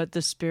words, but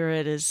the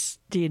spirit is,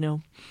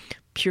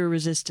 pure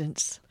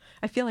resistance.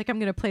 I feel like I'm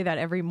going to play that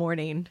every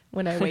morning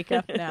when I wake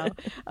up now.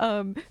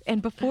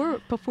 And before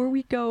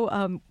we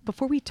go,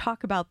 before we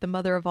talk about The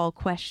Mother of All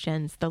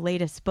Questions, the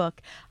latest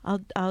book,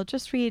 I'll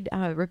just read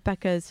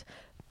Rebecca's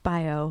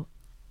bio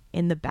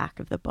in the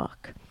back of the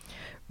book.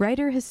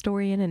 Writer,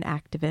 historian, and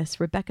activist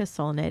Rebecca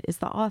Solnit is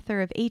the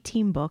author of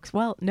 18 books.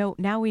 Well, no,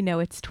 now we know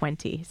it's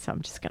 20, so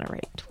I'm just going to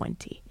write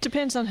 20.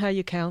 Depends on how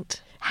you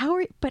count.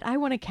 But I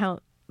want to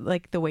count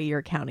like the way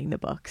you're counting the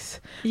books.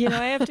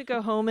 I have to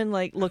go home and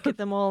look at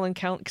them all and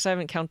count because I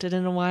haven't counted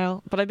in a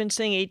while. But I've been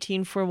saying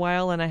 18 for a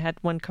while, and I had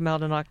one come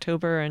out in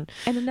October, and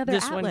another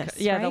this Atlas, one,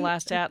 right? the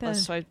last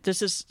Atlas.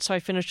 So I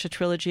finished a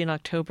trilogy in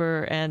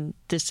October, and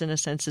this, in a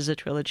sense, is a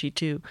trilogy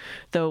too,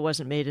 though it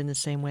wasn't made in the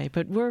same way.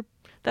 But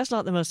that's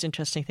not the most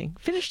interesting thing.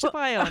 Finish the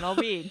bio, and I'll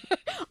read.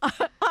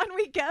 On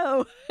we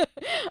go.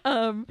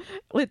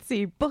 Let's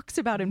see. Books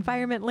about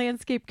environment,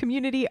 landscape,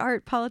 community,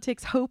 art,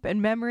 politics, hope, and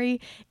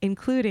memory,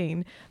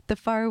 including The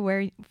Far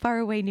Away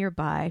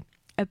Nearby,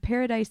 A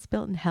Paradise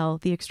Built in Hell,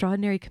 The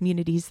Extraordinary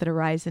Communities That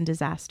Arise in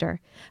Disaster,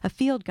 A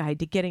Field Guide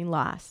to Getting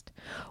Lost,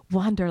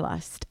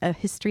 Wanderlust, A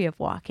History of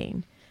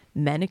Walking,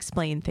 Men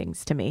Explain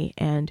Things to Me,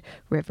 and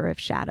River of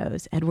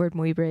Shadows, Edward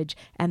Muybridge,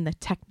 and the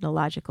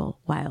Technological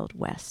Wild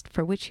West,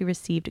 for which he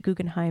received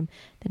Guggenheim,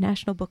 the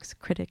National Books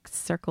Critics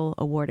Circle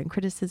Award in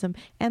Criticism,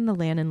 and the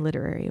Lannan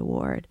Literary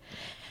Award.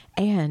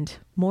 And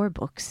more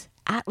books,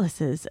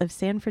 atlases of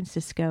San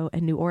Francisco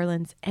and New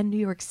Orleans and New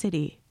York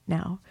City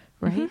now,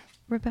 right,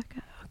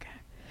 Rebecca?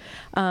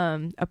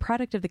 A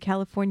product of the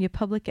California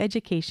public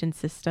education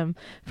system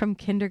from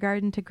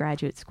kindergarten to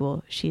graduate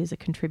school. She is a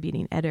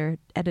contributing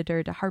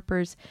editor to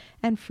Harper's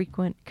and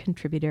frequent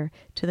contributor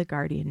to the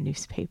Guardian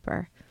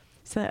newspaper.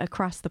 So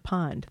across the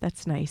pond,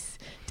 that's nice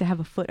to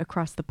have a foot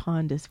across the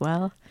pond as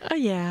well.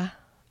 Yeah.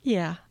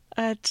 Did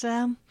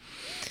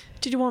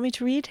you want me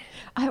to read?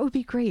 That would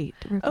be great,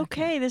 Rebecca.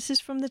 Okay, this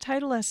is from the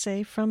title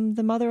essay from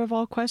The Mother of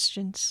All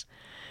Questions.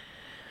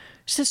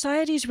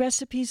 Society's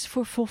recipes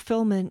for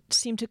fulfillment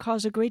seem to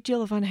cause a great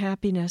deal of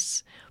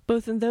unhappiness,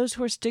 both in those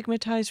who are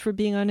stigmatized for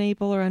being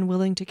unable or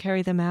unwilling to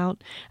carry them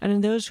out, and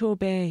in those who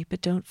obey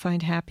but don't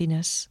find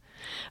happiness.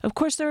 Of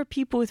course, there are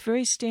people with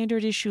very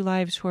standard issue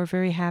lives who are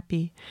very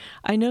happy.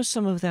 I know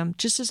some of them,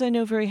 just as I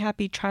know very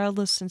happy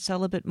childless and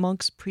celibate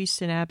monks,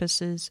 priests, and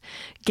abbesses,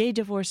 gay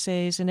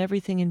divorcees, and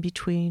everything in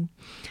between.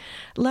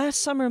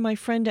 Last summer, my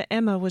friend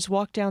Emma was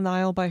walked down the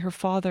aisle by her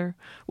father,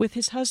 with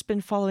his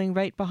husband following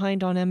right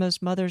behind on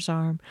Emma's mother's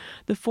arm.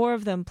 The four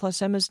of them,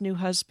 plus Emma's new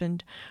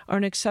husband, are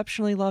an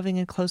exceptionally loving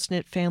and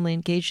close-knit family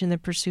engaged in the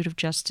pursuit of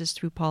justice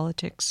through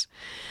politics.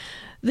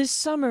 This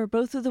summer,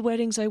 both of the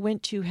weddings I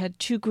went to had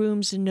 2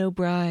 grooms and no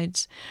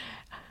brides.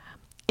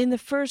 In the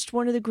first,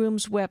 one of the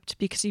grooms wept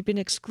because he'd been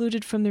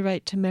excluded from the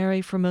right to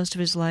marry for most of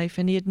his life,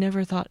 and he had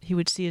never thought he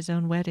would see his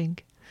own wedding.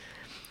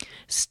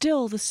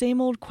 Still, the same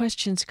old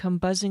questions come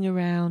buzzing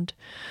around,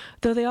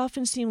 though they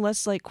often seem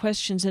less like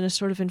questions in a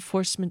sort of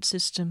enforcement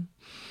system.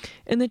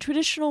 In the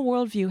traditional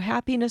worldview,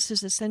 happiness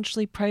is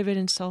essentially private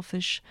and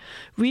selfish.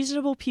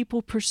 Reasonable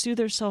people pursue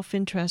their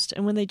self-interest,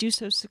 and when they do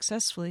so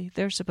successfully,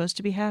 they're supposed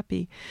to be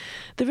happy.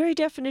 The very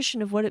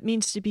definition of what it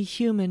means to be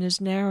human is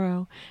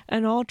narrow,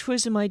 and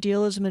altruism,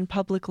 idealism, and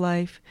public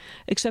life,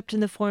 except in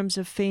the forms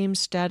of fame,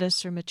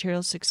 status, or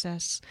material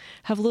success,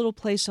 have little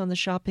place on the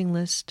shopping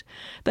list.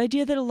 The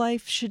idea that a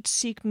life should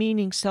seek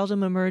meaning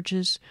seldom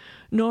emerges,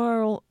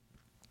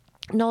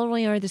 Not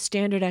only are the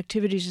standard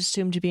activities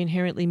assumed to be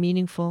inherently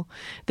meaningful,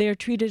 they are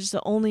treated as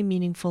the only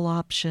meaningful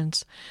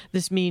options.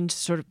 This means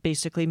sort of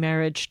basically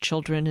marriage,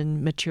 children,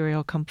 and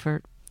material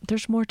comfort.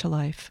 There's more to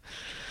life.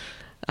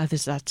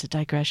 That's a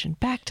digression.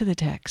 Back to the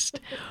text.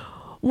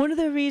 One of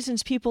the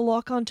reasons people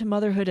lock onto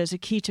motherhood as a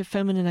key to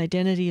feminine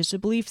identity is the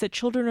belief that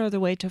children are the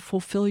way to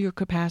fulfill your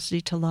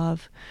capacity to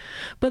love.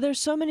 But there's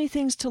so many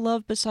things to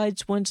love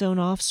besides one's own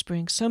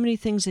offspring, so many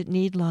things that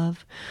need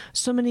love,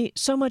 so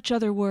much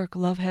other work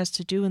love has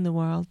to do in the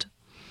world.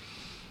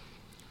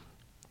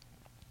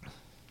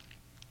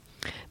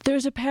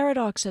 There's a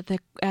paradox at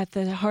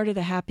the heart of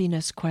the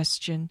happiness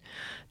question.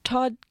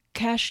 Todd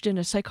Kashdan,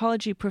 a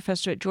psychology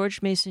professor at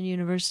George Mason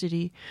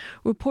University,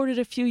 reported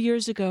a few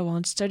years ago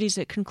on studies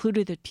that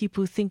concluded that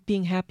people who think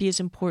being happy is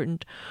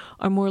important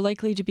are more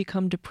likely to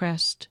become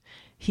depressed.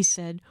 He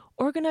said,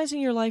 organizing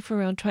your life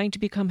around trying to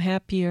become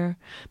happier,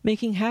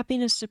 making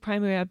happiness the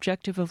primary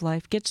objective of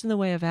life, gets in the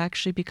way of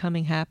actually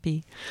becoming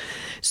happy.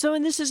 So,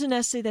 and this is an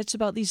essay that's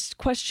about these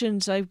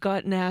questions I've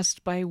gotten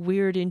asked by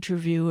weird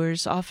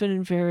interviewers, often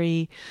in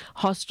very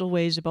hostile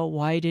ways, about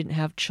why I didn't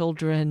have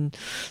children,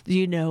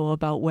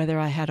 about whether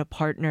I had a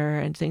partner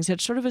and things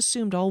that sort of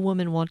assumed all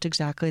women want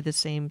exactly the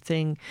same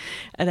thing,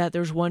 and that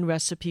there's one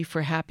recipe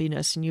for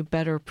happiness and you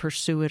better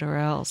pursue it or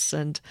else.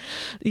 And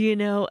I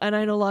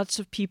know lots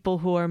of people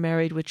who are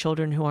married with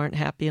children who aren't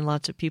happy, and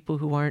lots of people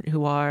who aren't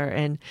who are.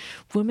 And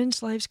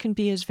women's lives can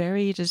be as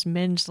varied as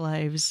men's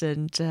lives.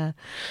 And,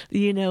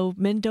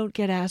 men don't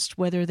get asked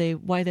why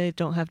they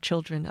don't have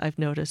children, I've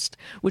noticed,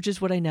 which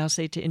is what I now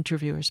say to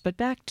interviewers. But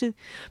back to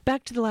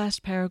the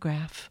last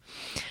paragraph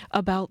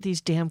about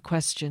these damn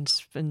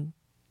questions and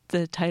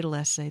the title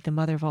essay, The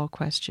Mother of All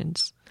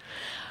Questions.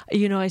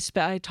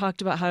 I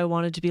talked about how I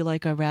wanted to be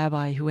like a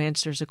rabbi who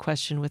answers a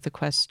question with a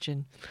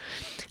question.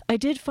 I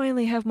did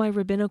finally have my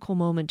rabbinical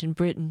moment in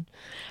Britain.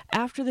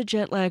 After the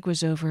jet lag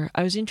was over,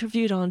 I was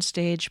interviewed on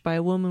stage by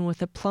a woman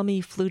with a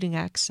plummy, fluting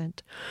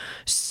accent.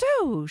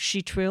 "So,"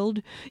 she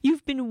trilled,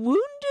 "you've been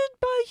wounded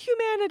by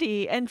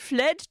humanity and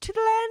fled to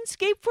the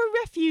landscape for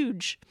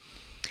refuge."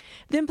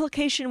 The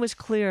implication was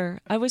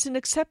clear. I was an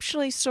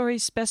exceptionally sorry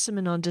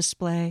specimen on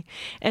display,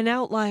 an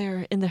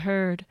outlier in the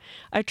herd.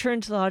 I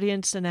turned to the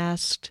audience and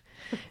asked,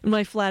 in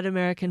my flat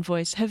American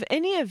voice, "Have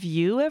any of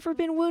you ever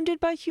been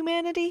wounded by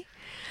humanity?"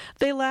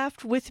 They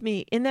laughed with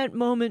me. In that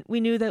moment, we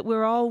knew that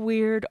we're all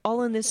weird,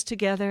 all in this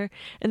together,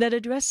 and that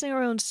addressing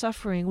our own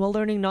suffering while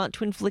learning not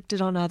to inflict it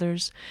on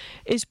others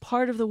is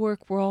part of the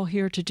work we're all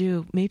here to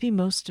do, maybe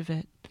most of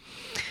it.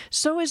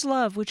 So is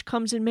love, which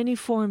comes in many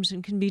forms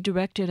and can be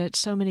directed at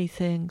so many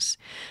things.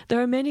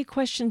 There are many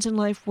questions in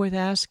life worth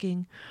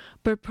asking,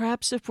 but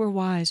perhaps if we're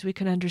wise, we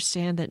can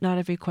understand that not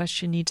every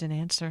question needs an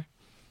answer.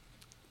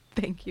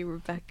 Thank you,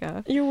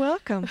 Rebecca. You're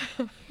welcome.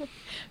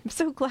 I'm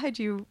so glad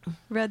you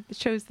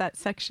chose that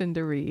section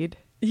to read.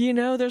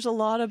 There's a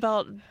lot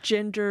about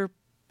gender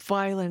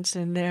violence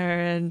in there,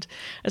 and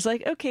it's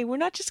like, okay, we're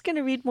not just going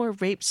to read more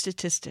rape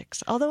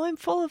statistics, although I'm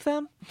full of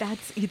them.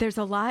 There's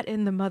a lot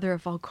in The Mother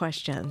of All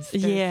Questions.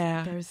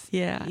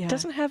 It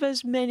doesn't have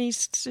as many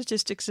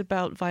statistics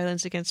about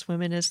violence against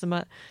women as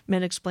the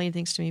men explain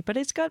things to me, but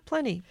it's got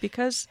plenty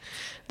because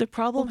the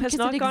problem has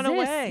not gone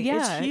away.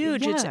 Yeah, it's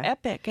huge, it's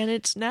epic, and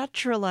it's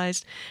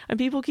naturalized. And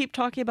people keep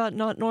talking about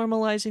not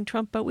normalizing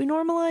Trump, but we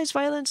normalize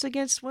violence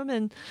against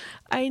women.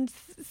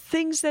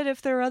 Things that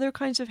if there are other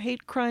kinds of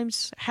hate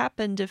crimes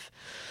happened, if,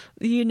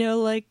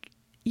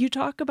 you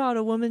talk about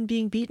a woman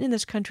being beaten in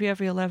this country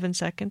every 11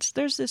 seconds.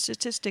 There's the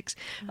statistics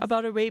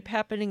about a rape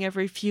happening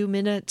every few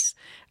minutes,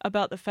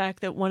 about the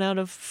fact that 1 out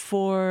of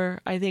 4,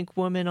 I think,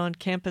 women on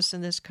campus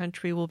in this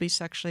country will be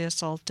sexually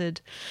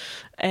assaulted.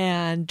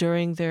 And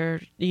during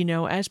their,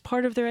 as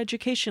part of their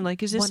education,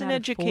 is this an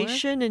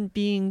education in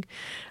being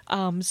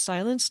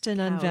silenced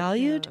and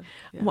unvalued?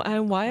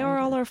 And why are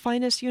all our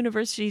finest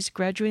universities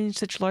graduating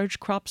such large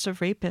crops of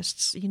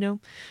rapists?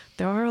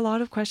 There are a lot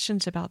of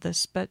questions about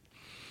this, but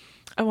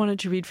I wanted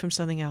to read from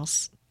something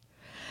else.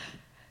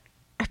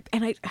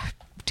 And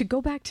to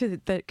go back to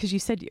because you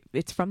said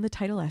it's from the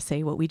title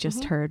essay, what we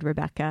just heard,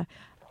 Rebecca,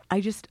 I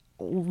just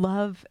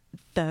love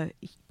the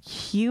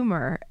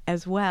humor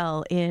as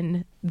well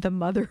in The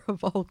Mother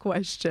of All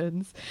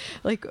Questions,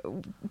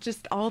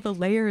 just all the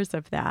layers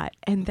of that.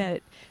 And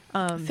that,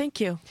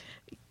 thank you.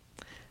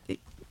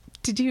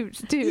 Did you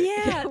do?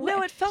 Yeah,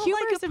 no, it felt humor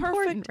like is a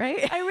important, perfect.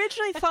 Right? I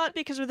originally thought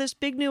because of this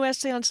big new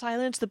essay on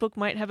silence, the book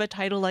might have a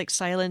title like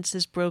 "Silence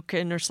is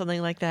Broken" or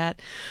something like that,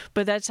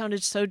 but that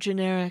sounded so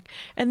generic.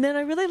 And then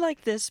I really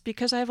like this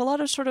because I have a lot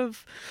of sort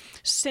of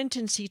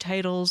sentency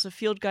titles: "A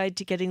Field Guide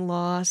to Getting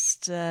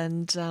Lost"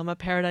 and "A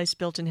Paradise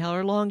Built in Hell,"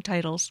 are long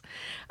titles.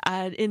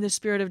 In the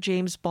spirit of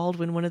James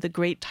Baldwin, one of the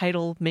great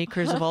title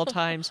makers of all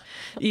times,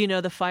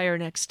 "The Fire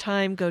Next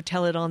Time," "Go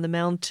Tell It on the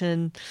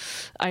Mountain,"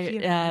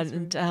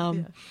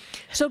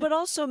 So, but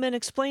also Men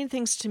Explain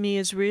Things to me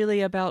is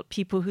really about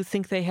people who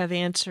think they have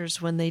answers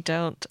when they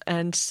don't.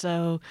 And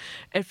so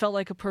it felt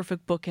like a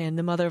perfect bookend,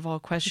 The Mother of All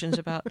Questions,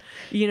 about,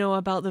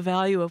 about the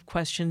value of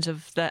questions,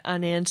 of the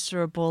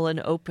unanswerable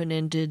and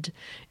open-ended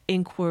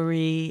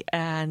inquiry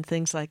and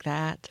things like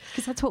that.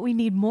 Because that's what we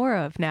need more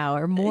of now,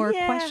 or more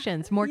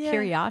questions, more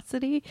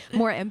curiosity,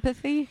 more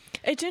empathy.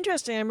 It's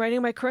interesting. I'm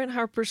writing my current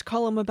Harper's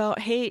column about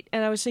hate,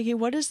 and I was thinking,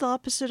 what is the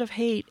opposite of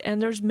hate?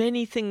 And there's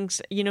many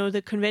things.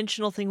 The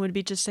conventional thing would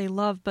be to say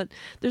love, but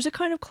there's a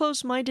kind of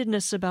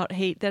closed-mindedness about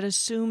hate that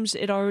assumes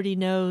it already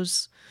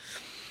knows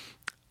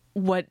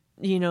what,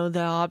 the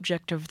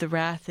object of the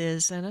wrath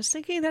is. And I was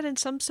thinking that in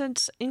some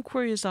sense,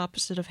 inquiry is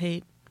opposite of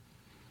hate.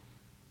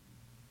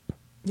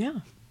 Yeah.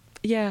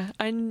 Yeah,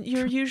 and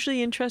you're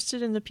usually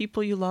interested in the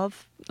people you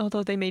love,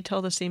 although they may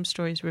tell the same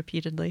stories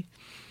repeatedly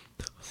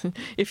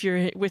if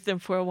you're with them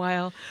for a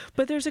while.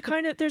 But there's a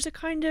kind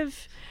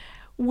of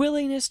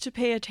willingness to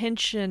pay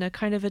attention, a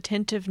kind of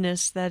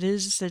attentiveness that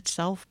is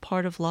itself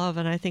part of love.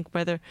 And I think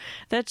whether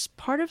that's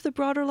part of the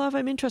broader love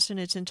I'm interested in,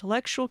 it's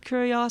intellectual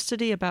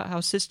curiosity about how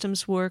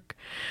systems work,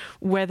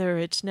 whether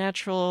it's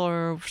natural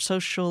or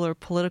social or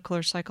political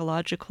or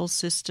psychological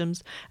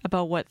systems,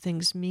 about what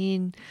things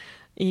mean.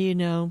 You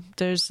know,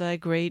 there's a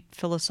great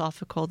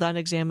philosophical, the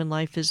unexamined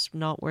life is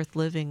not worth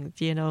living.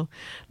 You know,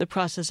 the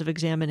process of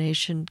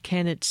examination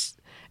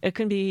it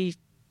can be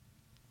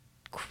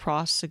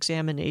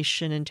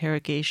cross-examination,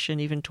 interrogation,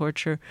 even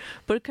torture,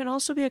 but it can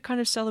also be a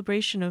kind of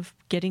celebration of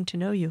getting to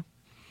know you.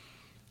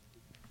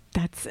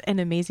 That's an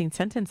amazing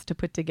sentence to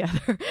put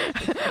together.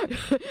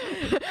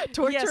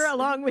 Torture Yes.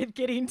 along with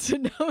getting to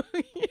know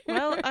you.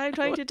 Well, I'm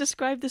trying to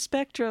describe the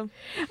spectrum.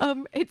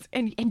 It's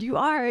and you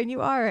are,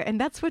 and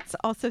that's what's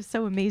also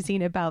so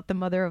amazing about The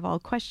Mother of All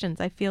Questions.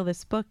 I feel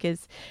this book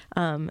is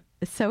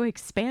so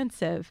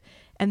expansive,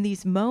 and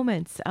these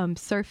moments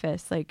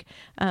surface like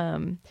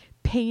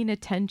paying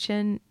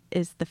attention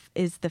is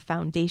the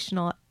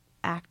foundational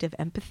act of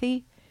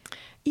empathy.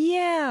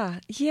 Yeah.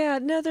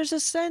 No, there's a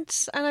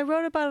sense, and I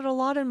wrote about it a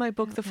lot in my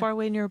book, The Far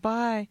Away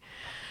Nearby.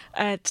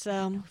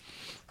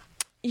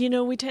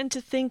 We tend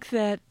to think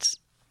that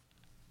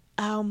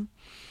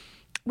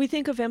we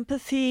think of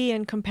empathy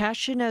and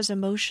compassion as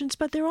emotions,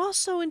 but they're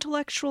also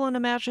intellectual and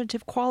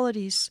imaginative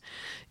qualities.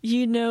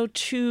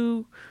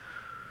 To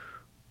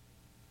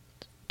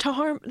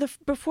harm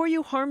before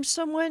you harm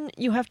someone,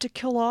 you have to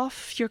kill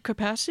off your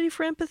capacity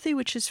for empathy,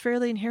 which is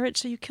fairly inherent.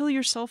 So you kill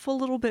yourself a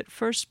little bit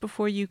first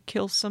before you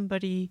kill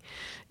somebody,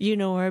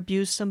 or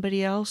abuse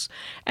somebody else.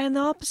 And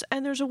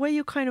there's a way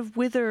you kind of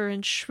wither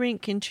and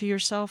shrink into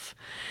yourself.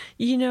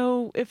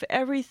 If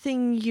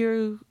everything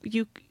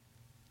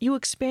you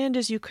expand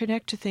as you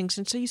connect to things.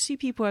 And so you see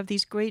people who have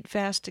these great,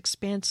 vast,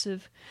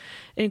 expansive,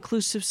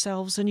 inclusive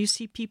selves, and you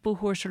see people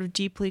who are sort of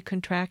deeply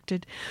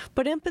contracted.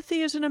 But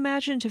empathy is an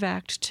imaginative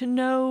act to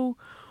know,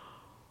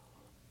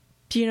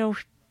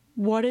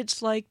 what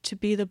it's like to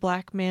be the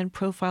black man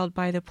profiled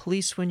by the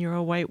police when you're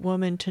a white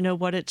woman, to know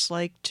what it's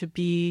like to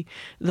be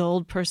the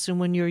old person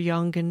when you're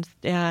young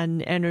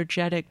and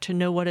energetic, to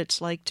know what it's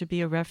like to be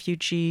a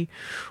refugee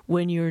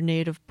when you're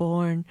native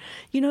born.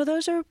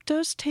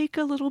 Those take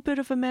a little bit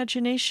of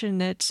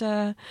imagination. It's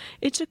a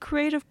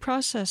creative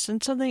process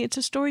and it's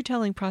a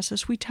storytelling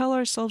process. We tell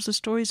ourselves the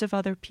stories of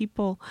other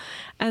people,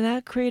 and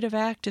that creative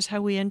act is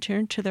how we enter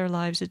into their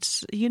lives.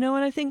 It's, and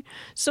I think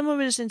some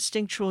of it is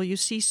instinctual. You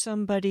see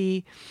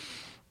somebody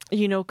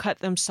cut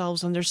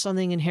themselves, and there's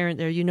something inherent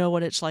there. You know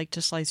what it's like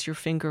to slice your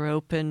finger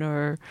open,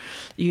 or,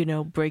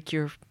 break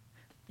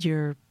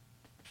your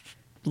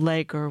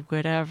leg or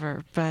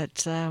whatever.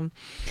 But a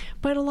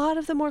lot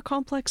of the more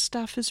complex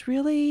stuff is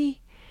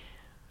really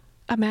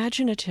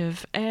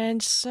imaginative,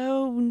 and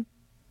so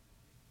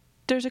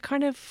there's a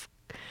kind of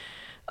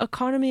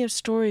economy of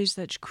stories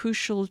that's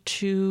crucial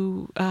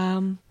to.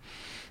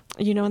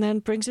 And then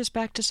brings us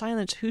back to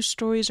silence. Whose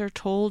stories are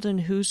told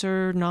and whose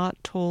are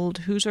not told?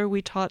 Whose are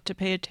we taught to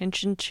pay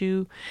attention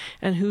to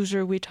and whose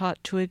are we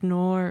taught to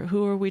ignore?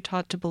 Who are we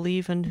taught to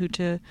believe and who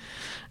to,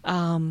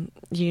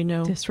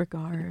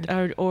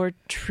 disregard or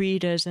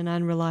treat as an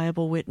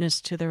unreliable witness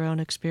to their own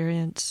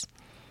experience?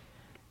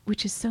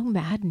 Which is so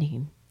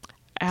maddening.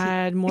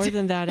 And more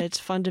than that, it's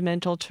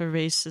fundamental to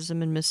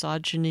racism and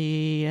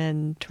misogyny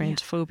and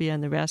transphobia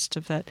and the rest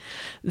of that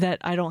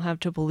I don't have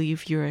to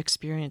believe your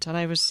experience. And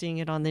I was seeing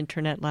it on the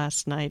internet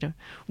last night. A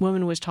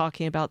woman was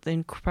talking about the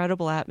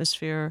incredible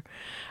atmosphere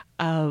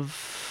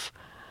of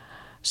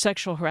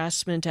sexual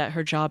harassment at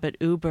her job at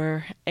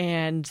Uber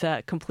and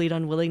the complete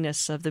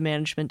unwillingness of the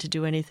management to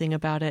do anything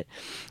about it.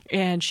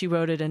 And she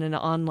wrote it in an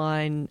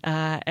online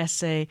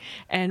essay.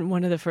 And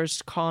one of the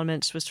first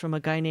comments was from a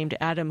guy named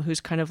Adam,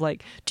 who's kind of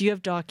like, do you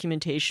have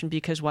documentation?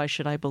 Because why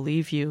should I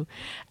believe you?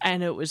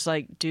 And it was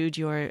like, dude,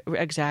 you're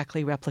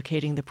exactly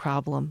replicating the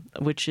problem,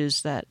 which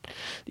is that,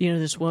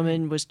 this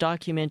woman was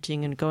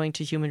documenting and going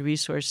to human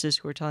resources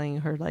who were telling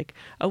her like,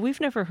 oh,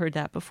 we've never heard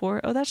that before.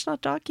 Oh, that's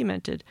not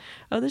documented.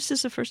 Oh, this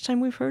is the first time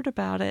we've heard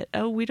about it.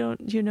 Oh, we don't,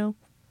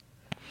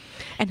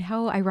 And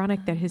how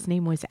ironic that his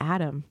name was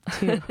Adam,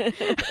 too.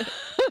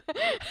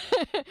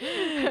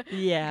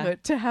 Yeah.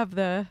 But to have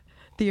the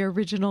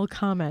original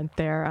comment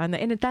there and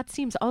that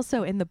seems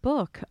also in the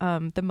book,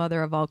 The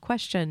Mother of All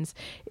Questions.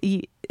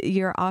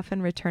 You're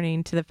often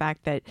returning to the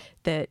fact that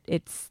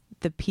it's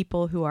the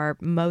people who are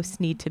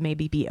most need to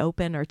maybe be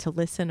open or to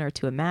listen or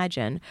to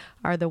imagine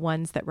are the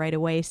ones that right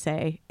away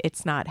say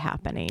it's not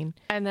happening.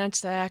 And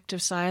that's the act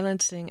of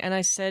silencing. And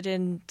I said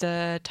in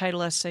the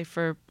title essay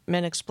for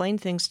Men Explain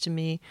Things to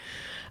Me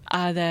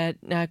that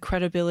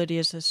credibility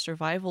is a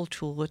survival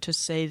tool, to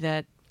say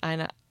that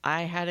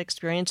I had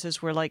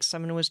experiences where like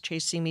someone was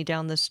chasing me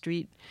down the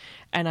street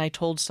and I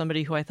told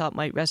somebody who I thought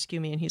might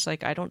rescue me and he's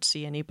like, I don't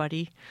see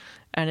anybody.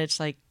 And it's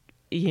like,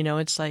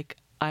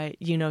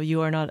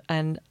 you are not,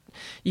 and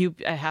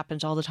it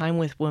happens all the time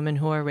with women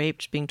who are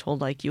raped, being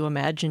told, like, you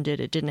imagined it.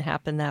 It didn't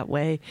happen that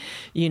way.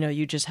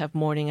 You just have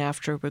morning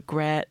after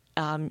regret.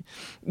 And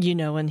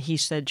he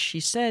said, she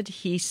said,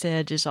 he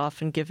said is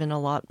often given a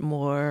lot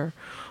more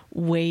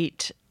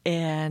weight.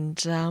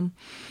 And, and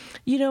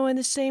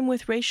the same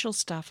with racial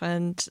stuff.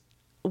 And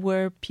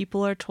where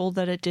people are told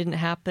that it didn't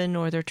happen,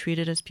 or they're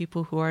treated as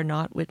people who are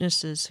not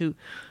witnesses, who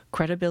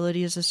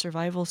credibility is a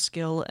survival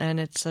skill, and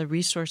it's a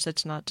resource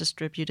that's not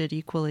distributed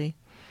equally.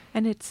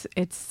 And it's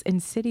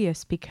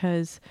insidious,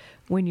 because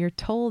when you're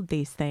told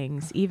these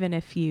things, even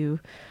if you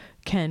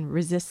can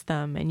resist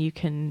them and you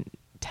can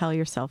tell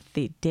yourself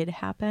they did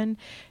happen,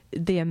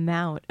 the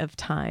amount of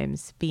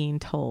times being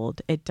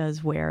told, it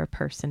does wear a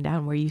person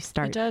down, where you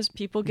start. It does.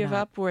 People give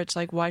up, where it's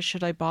like, why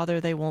should I bother?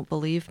 They won't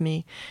believe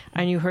me.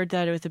 And you heard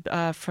that with,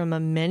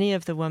 from many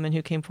of the women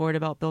who came forward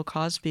about Bill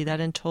Cosby, that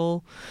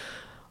until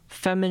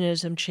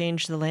feminism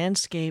changed the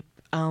landscape,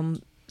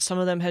 some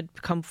of them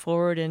had come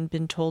forward and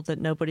been told that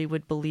nobody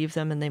would believe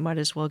them and they might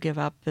as well give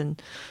up,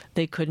 and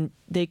they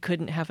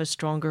couldn't have a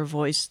stronger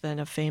voice than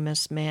a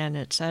famous man,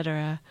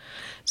 etc.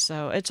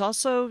 So it's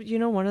also,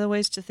 one of the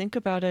ways to think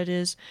about it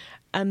is,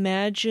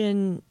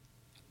 imagine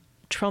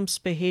Trump's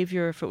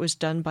behavior if it was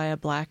done by a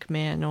black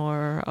man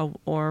or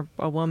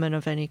a woman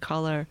of any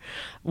color,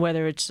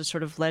 whether it's a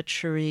sort of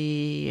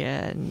lechery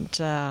and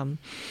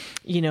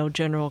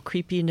general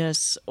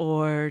creepiness,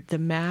 or the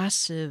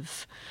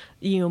massive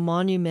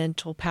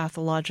monumental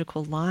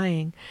pathological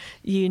lying,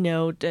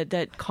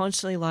 that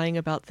constantly lying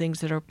about things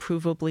that are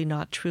provably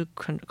not true,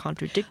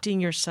 contradicting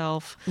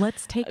yourself.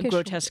 Let's take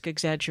grotesque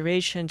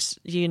exaggerations,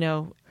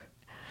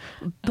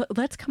 But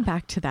let's come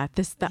back to that.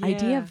 The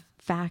idea of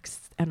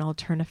facts and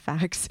alternative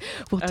facts.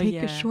 We'll take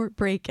a short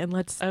break and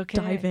let's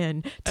dive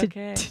in.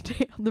 Today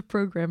on the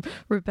program,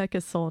 Rebecca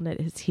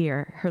Solnit is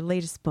here. Her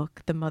latest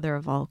book, The Mother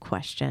of All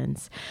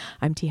Questions.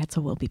 I'm T.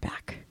 Hetzel. We'll be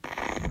back.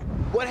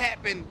 What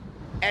happened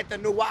at the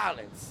New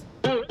Orleans?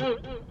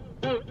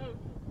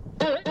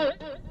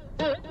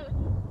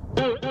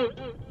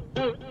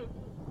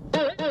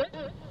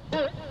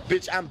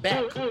 Bitch, I'm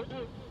back.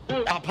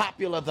 I'm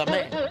popular the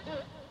man.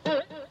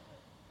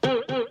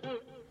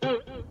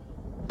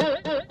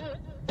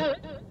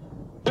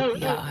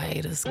 Y'all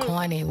haters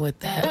corny with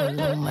that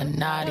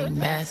Illuminati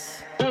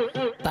mess.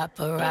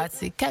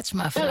 Paparazzi catch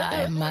my fly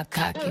and my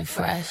cocky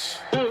fresh.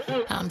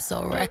 I'm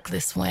so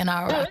reckless when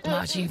I rock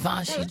my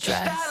Givenchy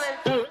dress.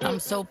 I'm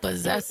so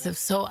possessive,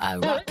 so I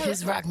rock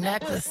his rock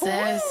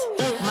necklaces.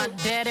 My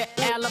daddy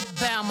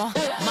Alabama,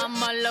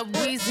 mama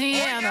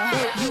Louisiana.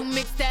 You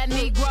mix that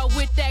Negro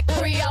with that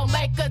Creole,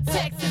 make a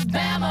Texas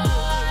Bama.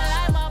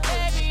 I like my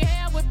baby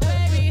hair with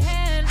baby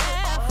hair and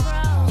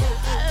afro.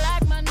 I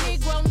like my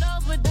Negro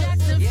nose with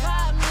Jackson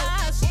 5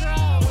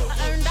 nostrils.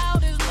 I earned all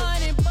this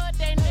money, but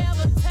they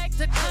never take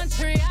the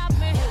country out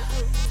me.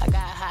 I got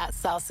hot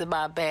sauce in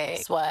my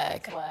bag.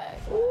 Swag.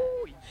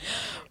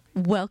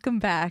 Welcome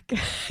back.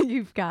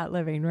 You've got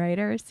Living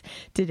Writers.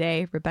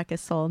 Today, Rebecca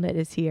Solnit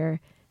is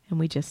here, and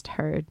we just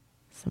heard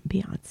some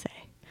Beyonce.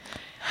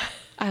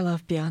 I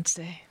love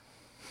Beyonce.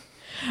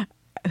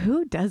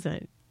 Who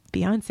doesn't?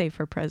 Beyonce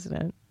for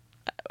president.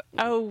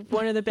 Oh,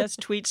 one of the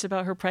best tweets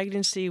about her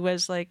pregnancy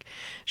was like,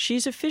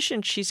 she's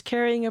efficient. She's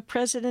carrying a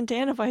president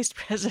and a vice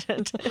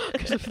president.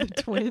 Because of the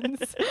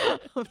twins.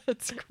 Oh,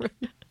 that's great.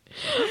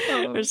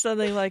 Or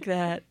something like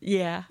that.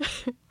 Yeah.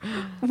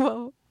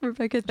 Well,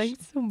 Rebecca,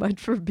 thanks so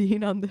much for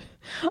being on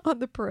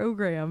the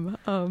program.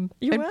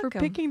 You're and welcome. for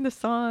picking the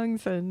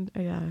songs and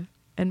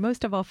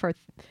most of all for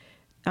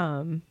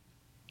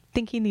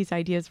thinking these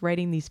ideas,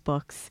 writing these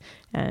books,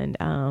 and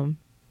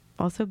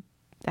also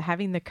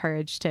having the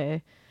courage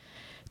to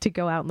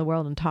go out in the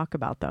world and talk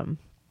about them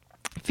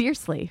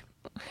fiercely.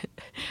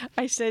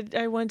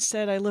 I once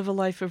said I live a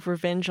life of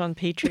revenge on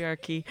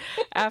patriarchy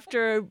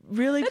after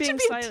really being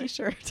silent. A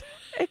t-shirt.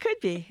 It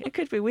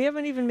could be. We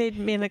haven't even made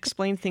Men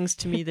Explain Things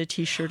to Me the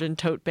t-shirt and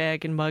tote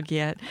bag and mug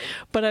yet.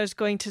 But I was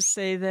going to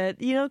say that,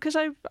 because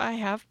I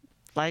have,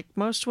 like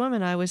most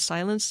women, I was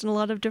silenced in a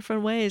lot of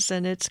different ways,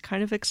 and it's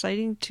kind of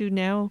exciting to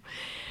now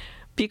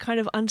be kind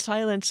of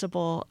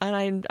unsilenceable,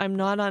 and I'm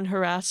not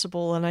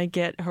unharassable, and I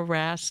get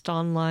harassed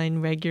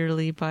online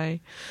regularly by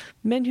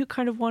men who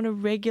kind of want to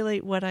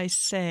regulate what I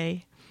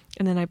say,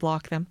 and then I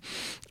block them.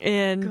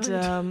 And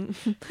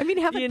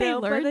haven't they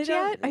learned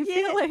yet? I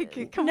feel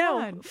like, come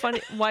on.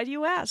 Funny. Why do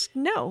you ask?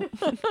 No.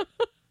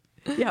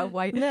 Yeah.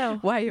 Why? No.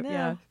 Why? No.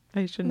 Yeah.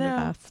 I shouldn't have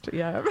asked.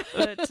 Yeah.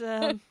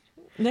 But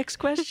next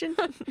question.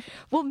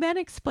 Well, Men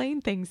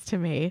Explain Things to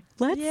Me.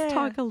 Let's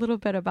talk a little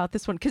bit about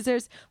this one, because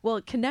it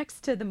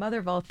connects to the mother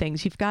of all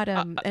things. You've got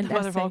an the mother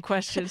of essay. all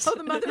questions. Oh,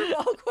 the mother of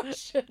all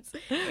questions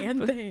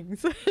and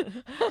things.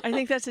 I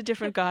think that's a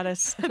different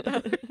goddess.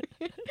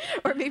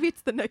 Or maybe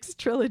it's the next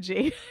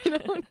trilogy. I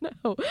don't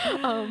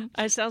know.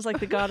 It sounds like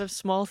The God of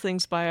Small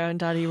Things by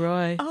Arundhati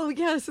Roy. Oh,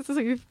 yes. It's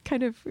like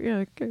kind of,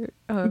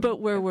 But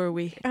where were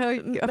we?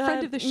 a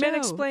friend of the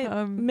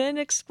show. Men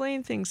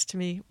explain things to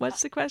me.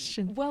 What's the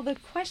question? Well, the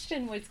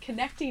question was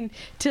connecting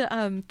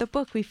to the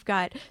book. We've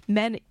got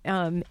men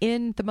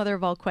in The Mother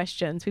of All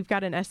Questions. We've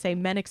got an essay,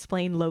 Men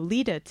Explain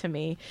Lolita to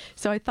Me.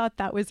 So I thought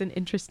that was an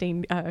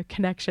interesting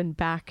connection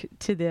back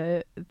to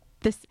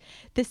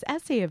this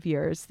essay of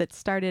yours that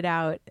started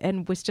out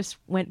and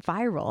went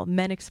viral.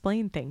 Men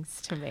Explain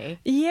Things to Me.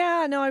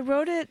 Yeah, no, I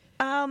wrote it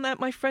at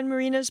my friend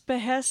Marina's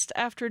behest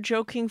after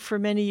joking for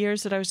many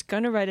years that I was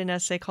going to write an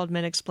essay called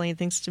Men Explain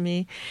Things to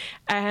Me.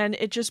 And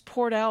it just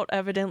poured out.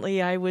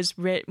 Evidently, I was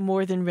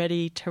more than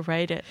ready to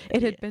write it.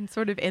 It had been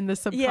sort of in the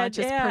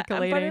subconscious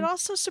percolating. But it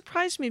also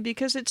surprised me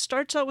because it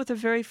starts out with a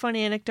very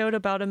funny anecdote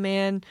about a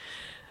man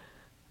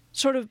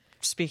sort of,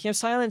 speaking of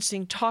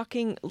silencing,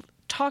 talking,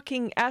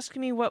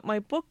 asking me what my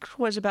book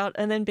was about,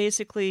 and then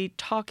basically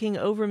talking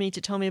over me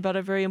to tell me about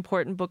a very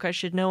important book I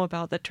should know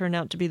about that turned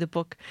out to be the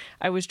book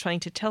I was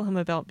trying to tell him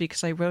about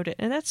because I wrote it.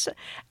 And that's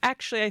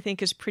actually, I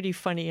think, is pretty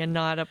funny and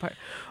not a part.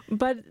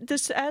 But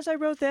this, as I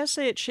wrote the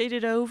essay, it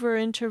shaded over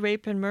into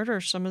rape and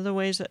murder, some of the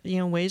ways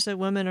that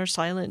women are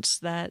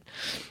silenced that,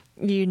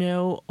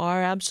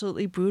 are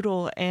absolutely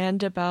brutal,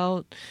 and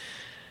about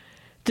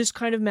this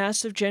kind of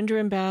massive gender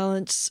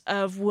imbalance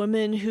of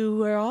women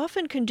who are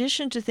often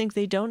conditioned to think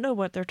they don't know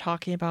what they're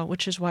talking about,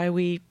 which is why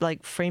we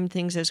frame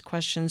things as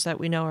questions that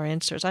we know are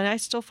answers. And I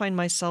still find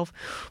myself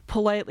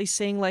politely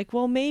saying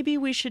well, maybe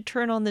we should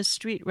turn on this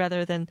street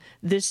rather than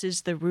this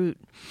is the route,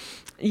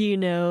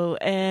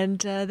 and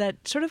that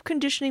sort of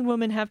conditioning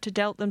women have to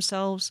doubt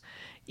themselves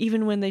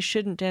even when they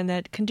shouldn't, and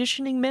that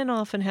conditioning men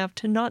often have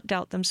to not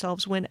doubt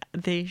themselves when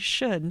they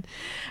should,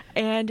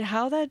 and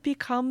how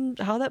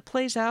that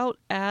plays out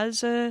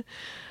as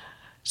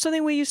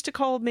something we used to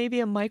call maybe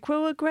a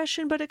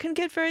microaggression, but it can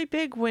get very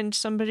big when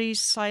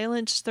somebody's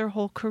silenced their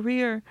whole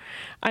career.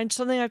 And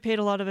something I paid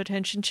a lot of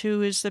attention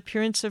to is the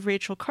appearance of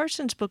Rachel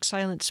Carson's book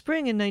Silent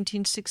Spring in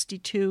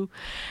 1962,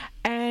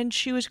 and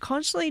she was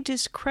constantly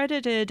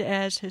discredited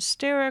as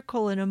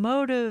hysterical and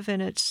emotive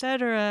and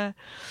etc.,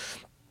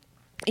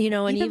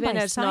 and even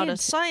as not a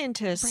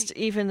scientist, right.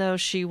 Even though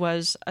she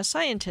was a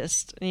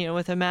scientist,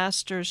 with a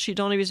master's, the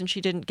only reason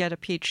she didn't get a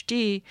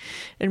PhD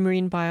in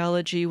marine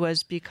biology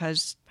was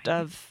because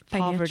of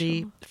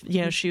poverty.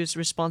 She was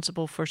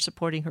responsible for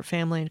supporting her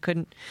family and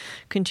couldn't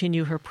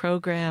continue her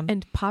program.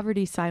 And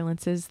poverty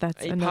silences,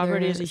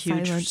 poverty is a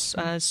huge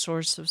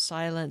source of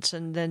silence,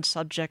 and then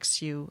subjects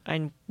you.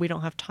 And we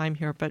don't have time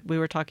here, but we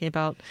were talking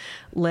about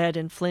lead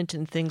and flint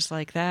and things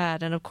like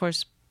that. And of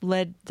course,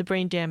 the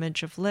brain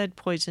damage of lead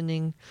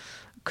poisoning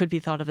could be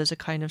thought of as a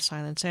kind of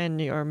silence,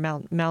 and or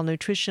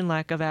malnutrition,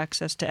 lack of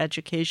access to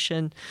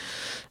education,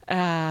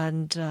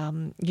 and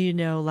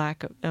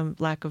lack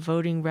of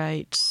voting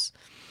rights.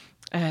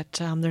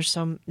 There's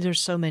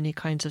so many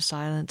kinds of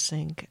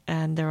silencing,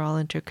 and they're all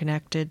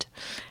interconnected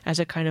as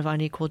a kind of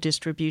unequal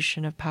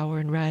distribution of power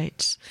and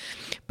rights.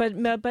 But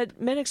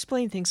Men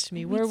Explain Things to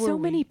Me. Where were we? So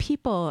many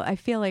people. I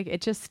feel like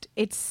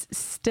it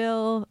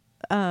still.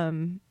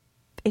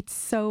 It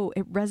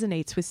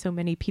resonates with so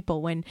many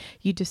people when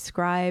you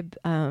describe,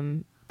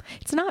 and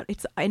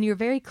you're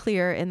very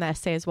clear in the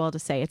essay as well to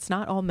say it's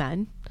not all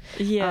men.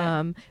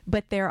 Yeah.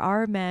 But there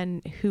are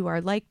men who are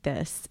like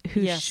this,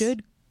 who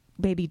should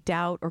maybe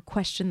doubt or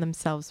question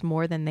themselves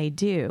more than they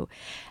do.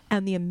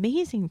 And the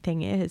amazing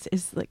thing is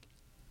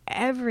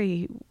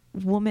every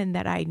woman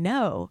that I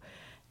know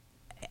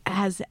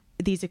has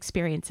these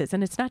experiences,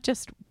 and it's not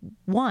just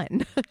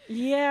one.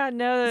 Yeah,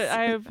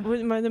 no,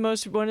 one of the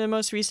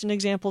most recent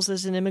examples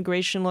is an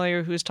immigration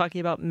lawyer who was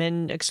talking about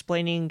men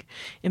explaining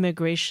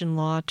immigration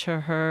law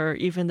to her,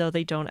 even though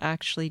they don't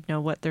actually know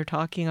what they're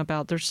talking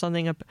about. There's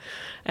something,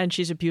 and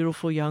she's a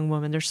beautiful young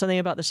woman. There's something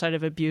about the sight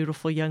of a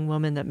beautiful young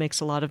woman that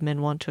makes a lot of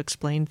men want to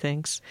explain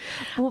things.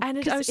 Well,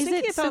 and I was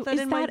thinking about that.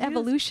 Is that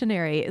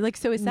evolutionary?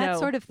 So is that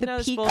sort of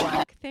the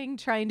peacock thing,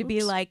 trying to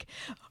be like?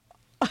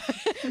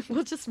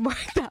 We'll just mark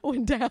that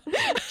one down.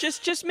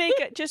 just make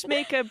a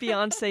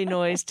Beyonce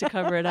noise to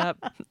cover it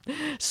up.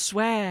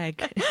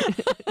 Swag.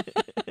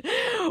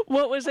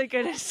 What was I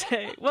going to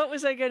say?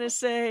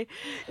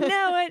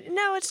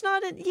 No, it's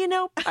not.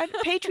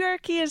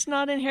 Patriarchy is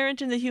not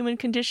inherent in the human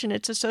condition.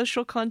 It's a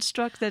social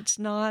construct that's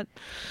not.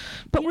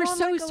 But we're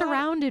so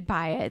surrounded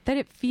by it that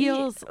it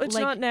feels it's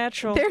like not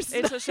natural. It's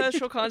a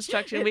social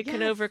construct, and we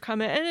can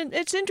overcome it. And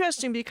it's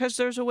interesting because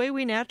there's a way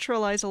we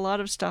naturalize a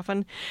lot of stuff.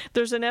 And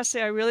there's an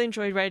essay I really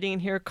enjoyed writing in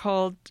here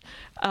called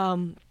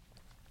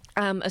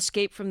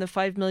 "Escape from the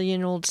 5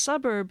 Million-Year-Old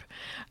Suburb."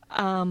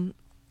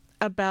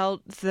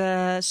 About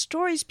the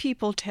stories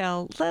people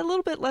tell, a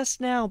little bit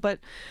less now, but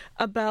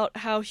about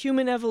how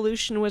human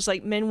evolution was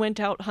like men went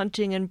out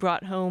hunting and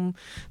brought home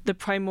the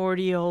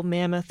primordial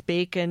mammoth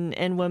bacon,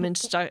 and women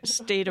stuck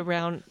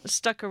around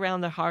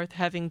the hearth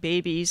having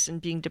babies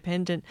and being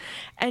dependent.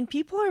 And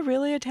people are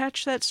really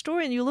attached to that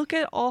story. And you look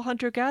at all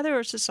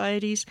hunter-gatherer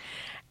societies,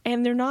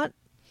 and they're not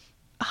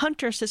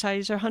hunter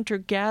societies or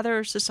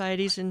hunter-gatherer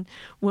societies, and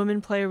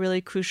women play a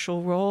really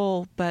crucial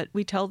role. But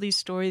we tell these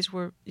stories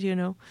where,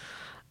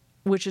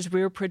 which is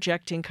we're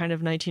projecting kind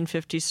of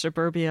 1950s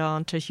suburbia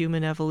onto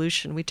human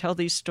evolution. We tell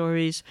these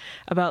stories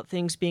about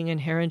things being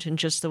inherent in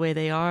just the way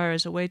they are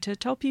as a way to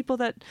tell people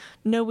that,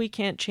 no, we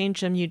can't change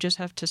them. You just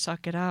have to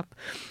suck it up.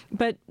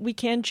 But we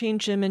can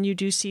change them, and you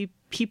do see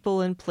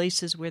people in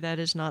places where that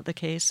is not the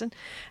case. And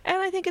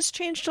I think it's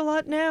changed a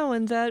lot now,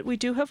 and that we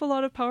do have a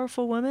lot of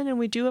powerful women, and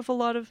we do have a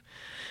lot of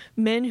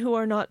men who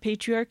are not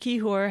patriarchy,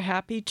 who are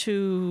happy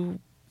to,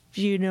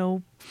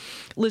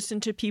 listen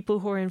to people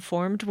who are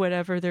informed,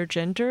 whatever their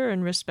gender,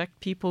 and respect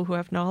people who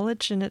have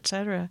knowledge, and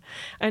etc.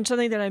 And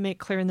something that I make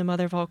clear in The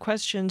Mother of All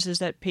Questions is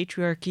that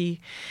patriarchy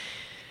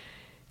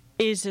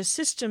is a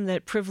system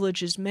that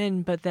privileges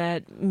men, but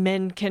that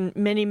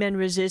many men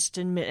resist,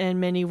 and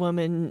many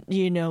women,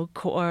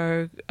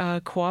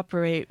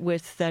 cooperate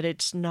with. That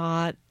it's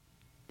not,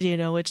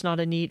 it's not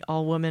a neat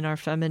all women are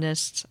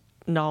feminists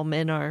and all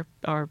men are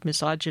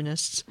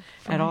misogynists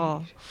at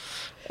all.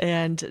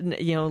 And,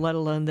 let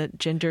alone that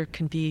gender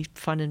can be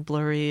fun and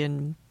blurry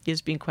and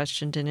is being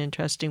questioned in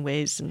interesting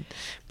ways and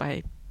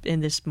in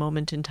this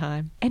moment in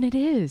time. And it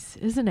is,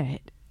 isn't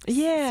it?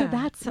 Yeah. So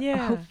that's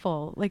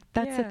hopeful. Like,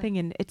 that's the thing.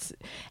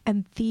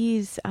 And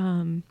these...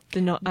 the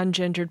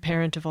ungendered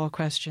parent of all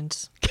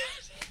questions.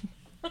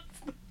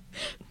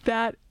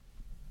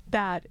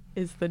 That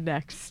is the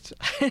next.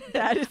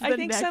 I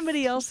think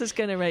somebody else is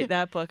going to write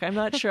that book. I'm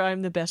not sure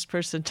I'm the best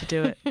person to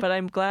do it, but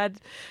I'm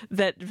glad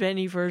that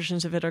many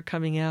versions of it are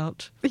coming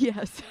out.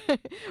 Yes.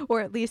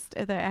 Or at least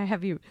I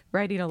have you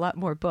writing a lot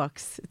more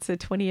books. It's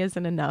 20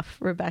 isn't enough,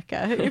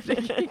 Rebecca.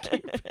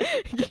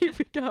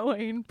 Keep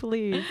going,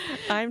 please.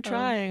 I'm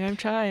trying.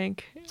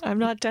 I'm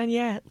not done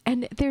yet.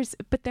 And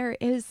there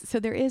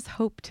is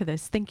hope to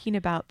this, thinking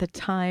about the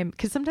time,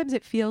 because sometimes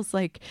it feels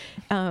like,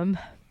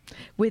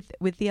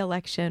 with the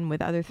election,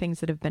 with other things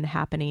that have been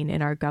happening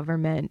in our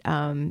government,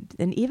 and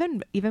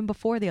even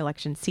before the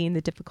election, seeing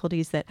the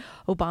difficulties that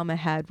Obama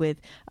had with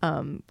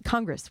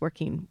Congress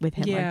working with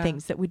him on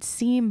things that would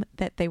seem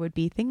that they would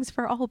be things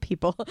for all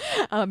people.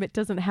 It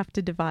doesn't have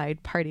to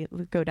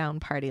go down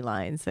party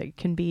lines. It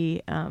can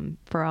be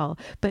for all.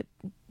 But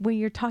when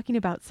you're talking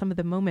about some of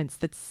the moments,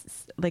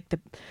 that's like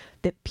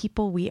the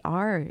people we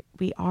are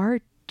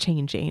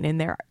changing, and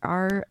there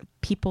are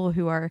people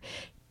who are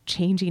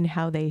changing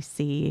how they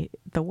see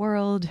the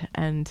world,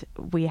 and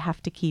we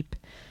have to keep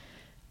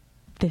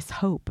this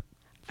hope.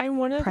 And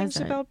one of the things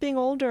about being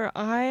older,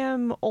 I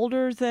am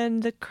older than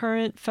the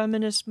current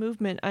feminist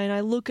movement, and I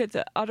look at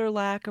the utter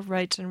lack of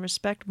rights and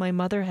respect my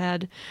mother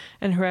had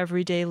in her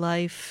everyday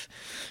life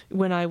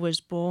when I was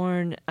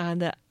born,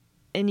 and the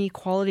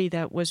inequality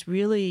that was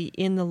really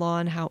in the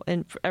law,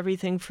 and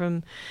everything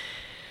from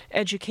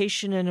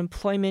education and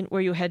employment,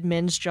 where you had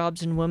men's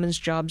jobs and women's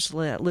jobs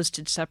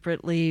listed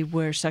separately,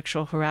 where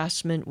sexual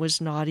harassment was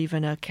not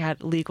even a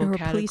legal category. Or a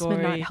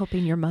policeman not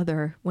helping your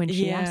mother when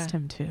she asked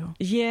him to.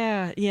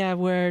 Yeah,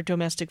 where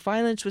domestic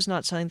violence was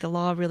not something the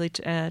law really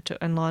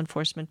and law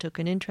enforcement took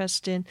an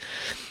interest in.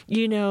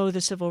 The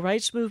civil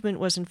rights movement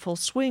was in full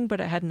swing, but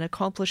it hadn't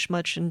accomplished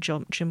much, and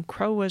Jim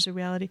Crow was a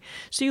reality.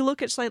 So you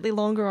look at slightly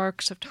longer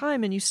arcs of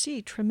time, and you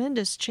see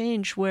tremendous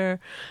change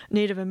where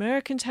Native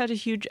Americans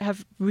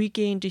have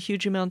regained a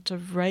huge amount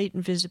of right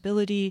and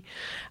visibility.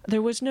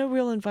 There was no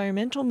real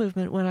environmental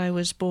movement when I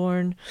was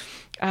born,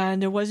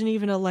 and there wasn't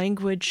even a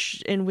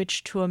language in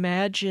which to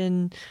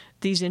imagine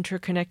these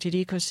interconnected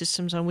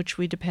ecosystems on which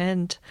we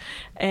depend.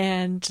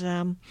 And,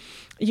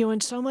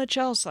 and so much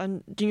else.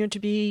 To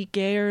be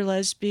gay or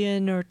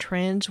lesbian or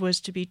trans was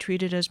to be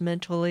treated as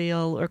mentally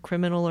ill or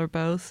criminal or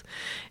both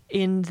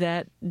in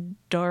that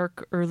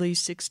dark early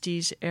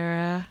 60s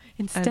era.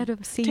 Instead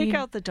of seeing... Take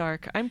out the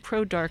dark. I'm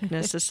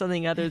pro-darkness as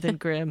something other than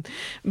grim.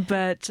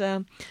 But,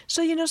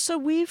 so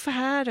we've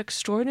had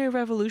extraordinary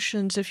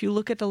revolutions if you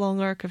look at the long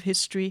arc of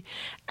history,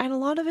 and a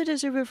lot of it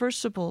is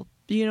irreversible.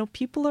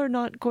 People are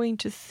not going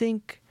to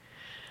think,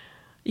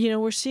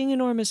 we're seeing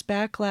enormous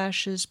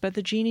backlashes, but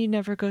the genie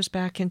never goes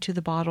back into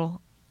the bottle.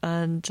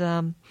 And,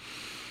 and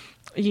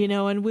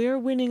we're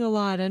winning a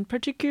lot. And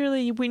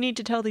particularly, we need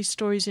to tell these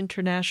stories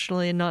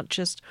internationally and not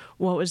just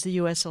what was the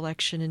U.S.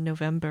 election in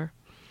November.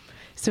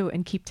 So,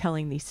 and keep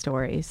telling these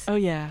stories. Oh,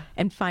 yeah.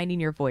 And finding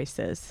your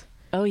voices.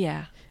 Oh,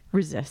 yeah.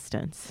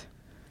 Resistance.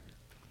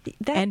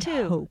 That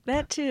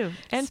too.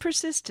 And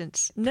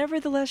persistence.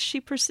 Nevertheless, she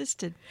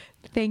persisted.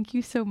 Thank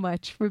you so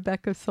much,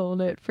 Rebecca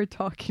Solnit, for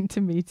talking to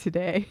me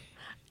today.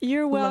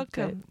 You're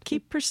welcome.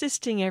 Keep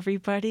persisting,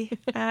 everybody.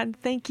 And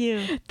thank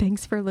you.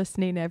 Thanks for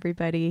listening,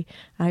 everybody.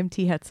 I'm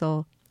T.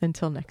 Hetzel.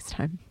 Until next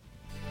time.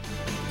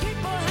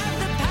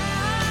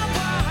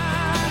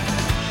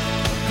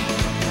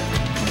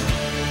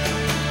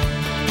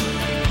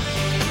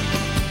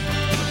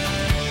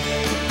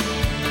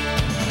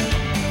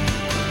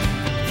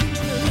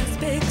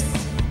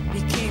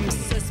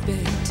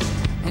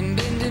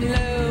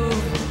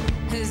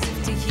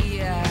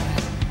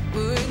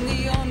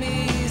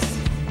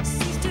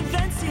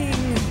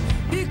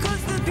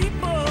 Because the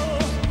people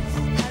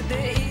had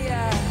their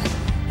ear,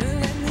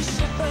 and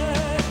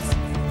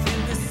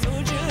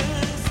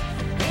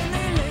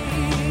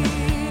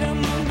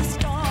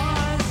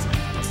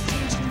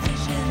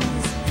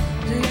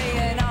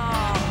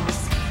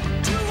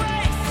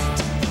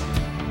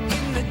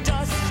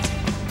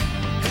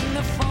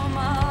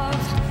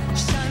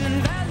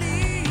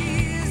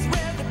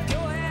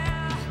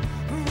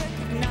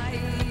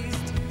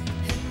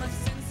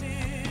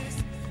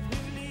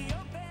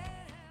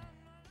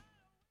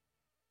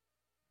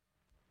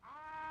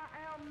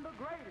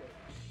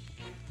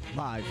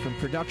Live from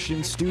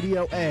Production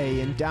Studio A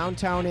in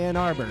downtown Ann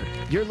Arbor,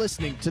 you're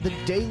listening to the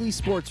Daily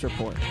Sports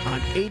Report on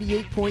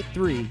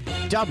 88.3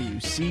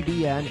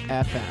 WCBN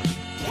FM.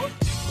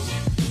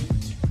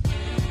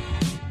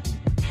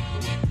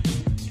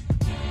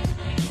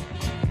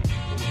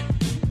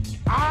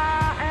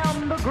 I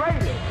am the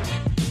greatest.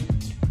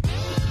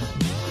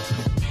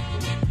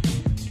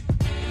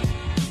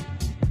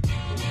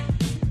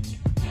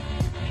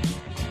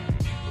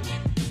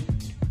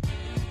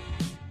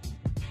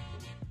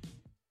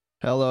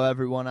 Hello,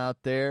 everyone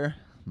out there.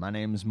 My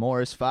name is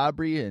Morris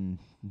Fabry, and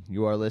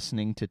you are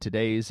listening to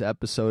today's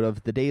episode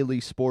of the Daily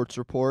Sports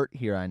Report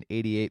here on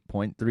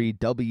 88.3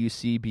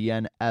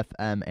 WCBN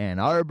FM Ann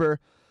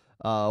Arbor.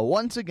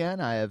 Once again,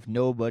 I have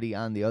nobody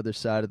on the other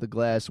side of the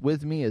glass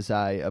with me, as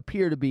I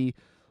appear to be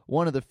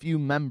one of the few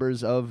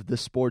members of the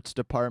sports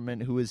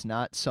department who is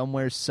not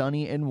somewhere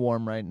sunny and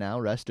warm right now.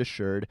 Rest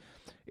assured,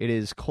 it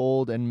is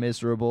cold and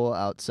miserable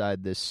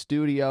outside this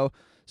studio.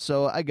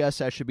 So I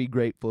guess I should be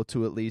grateful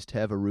to at least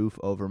have a roof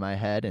over my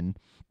head,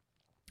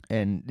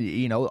 and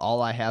you know,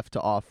 all I have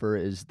to offer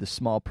is the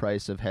small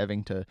price of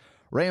having to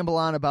ramble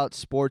on about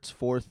sports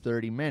for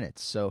 30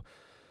 minutes. So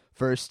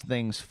first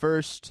things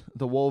first,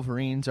 the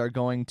Wolverines are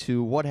going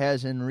to what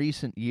has in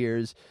recent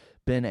years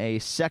been a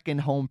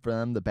second home for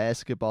them. The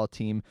basketball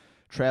team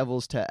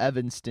travels to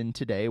Evanston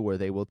today, where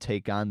they will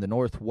take on the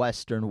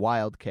Northwestern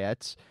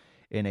Wildcats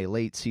in a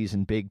late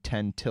season Big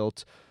Ten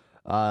tilt.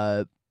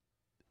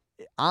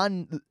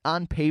 On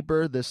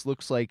paper, this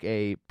looks like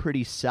a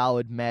pretty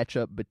solid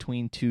matchup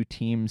between two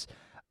teams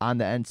on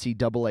the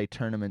NCAA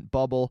tournament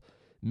bubble.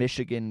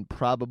 Michigan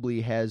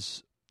probably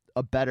has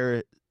a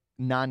better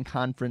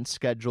non-conference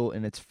schedule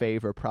in its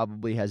favor,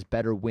 probably has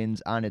better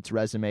wins on its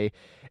resume,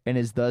 and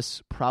is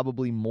thus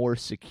probably more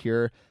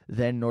secure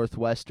than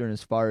Northwestern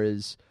as far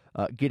as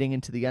getting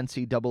into the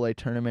NCAA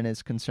tournament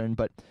is concerned.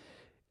 But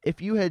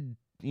if you had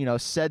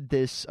said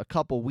this a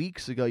couple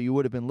weeks ago, you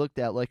would have been looked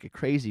at like a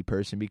crazy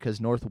person,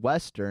 because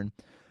Northwestern,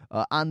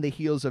 on the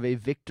heels of a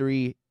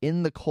victory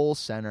in the Kohl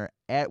Center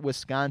at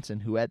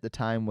Wisconsin, who at the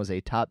time was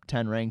a top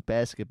 10 ranked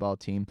basketball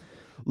team,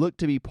 looked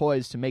to be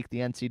poised to make the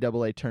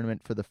NCAA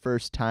tournament for the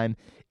first time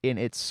in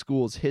its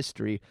school's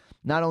history.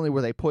 Not only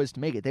were they poised to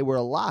make it, they were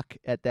a lock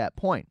at that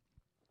point.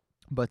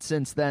 But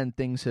since then,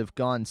 things have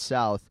gone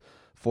south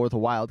for the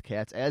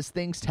Wildcats, as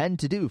things tend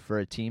to do for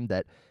a team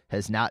that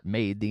has not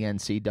made the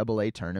NCAA tournament.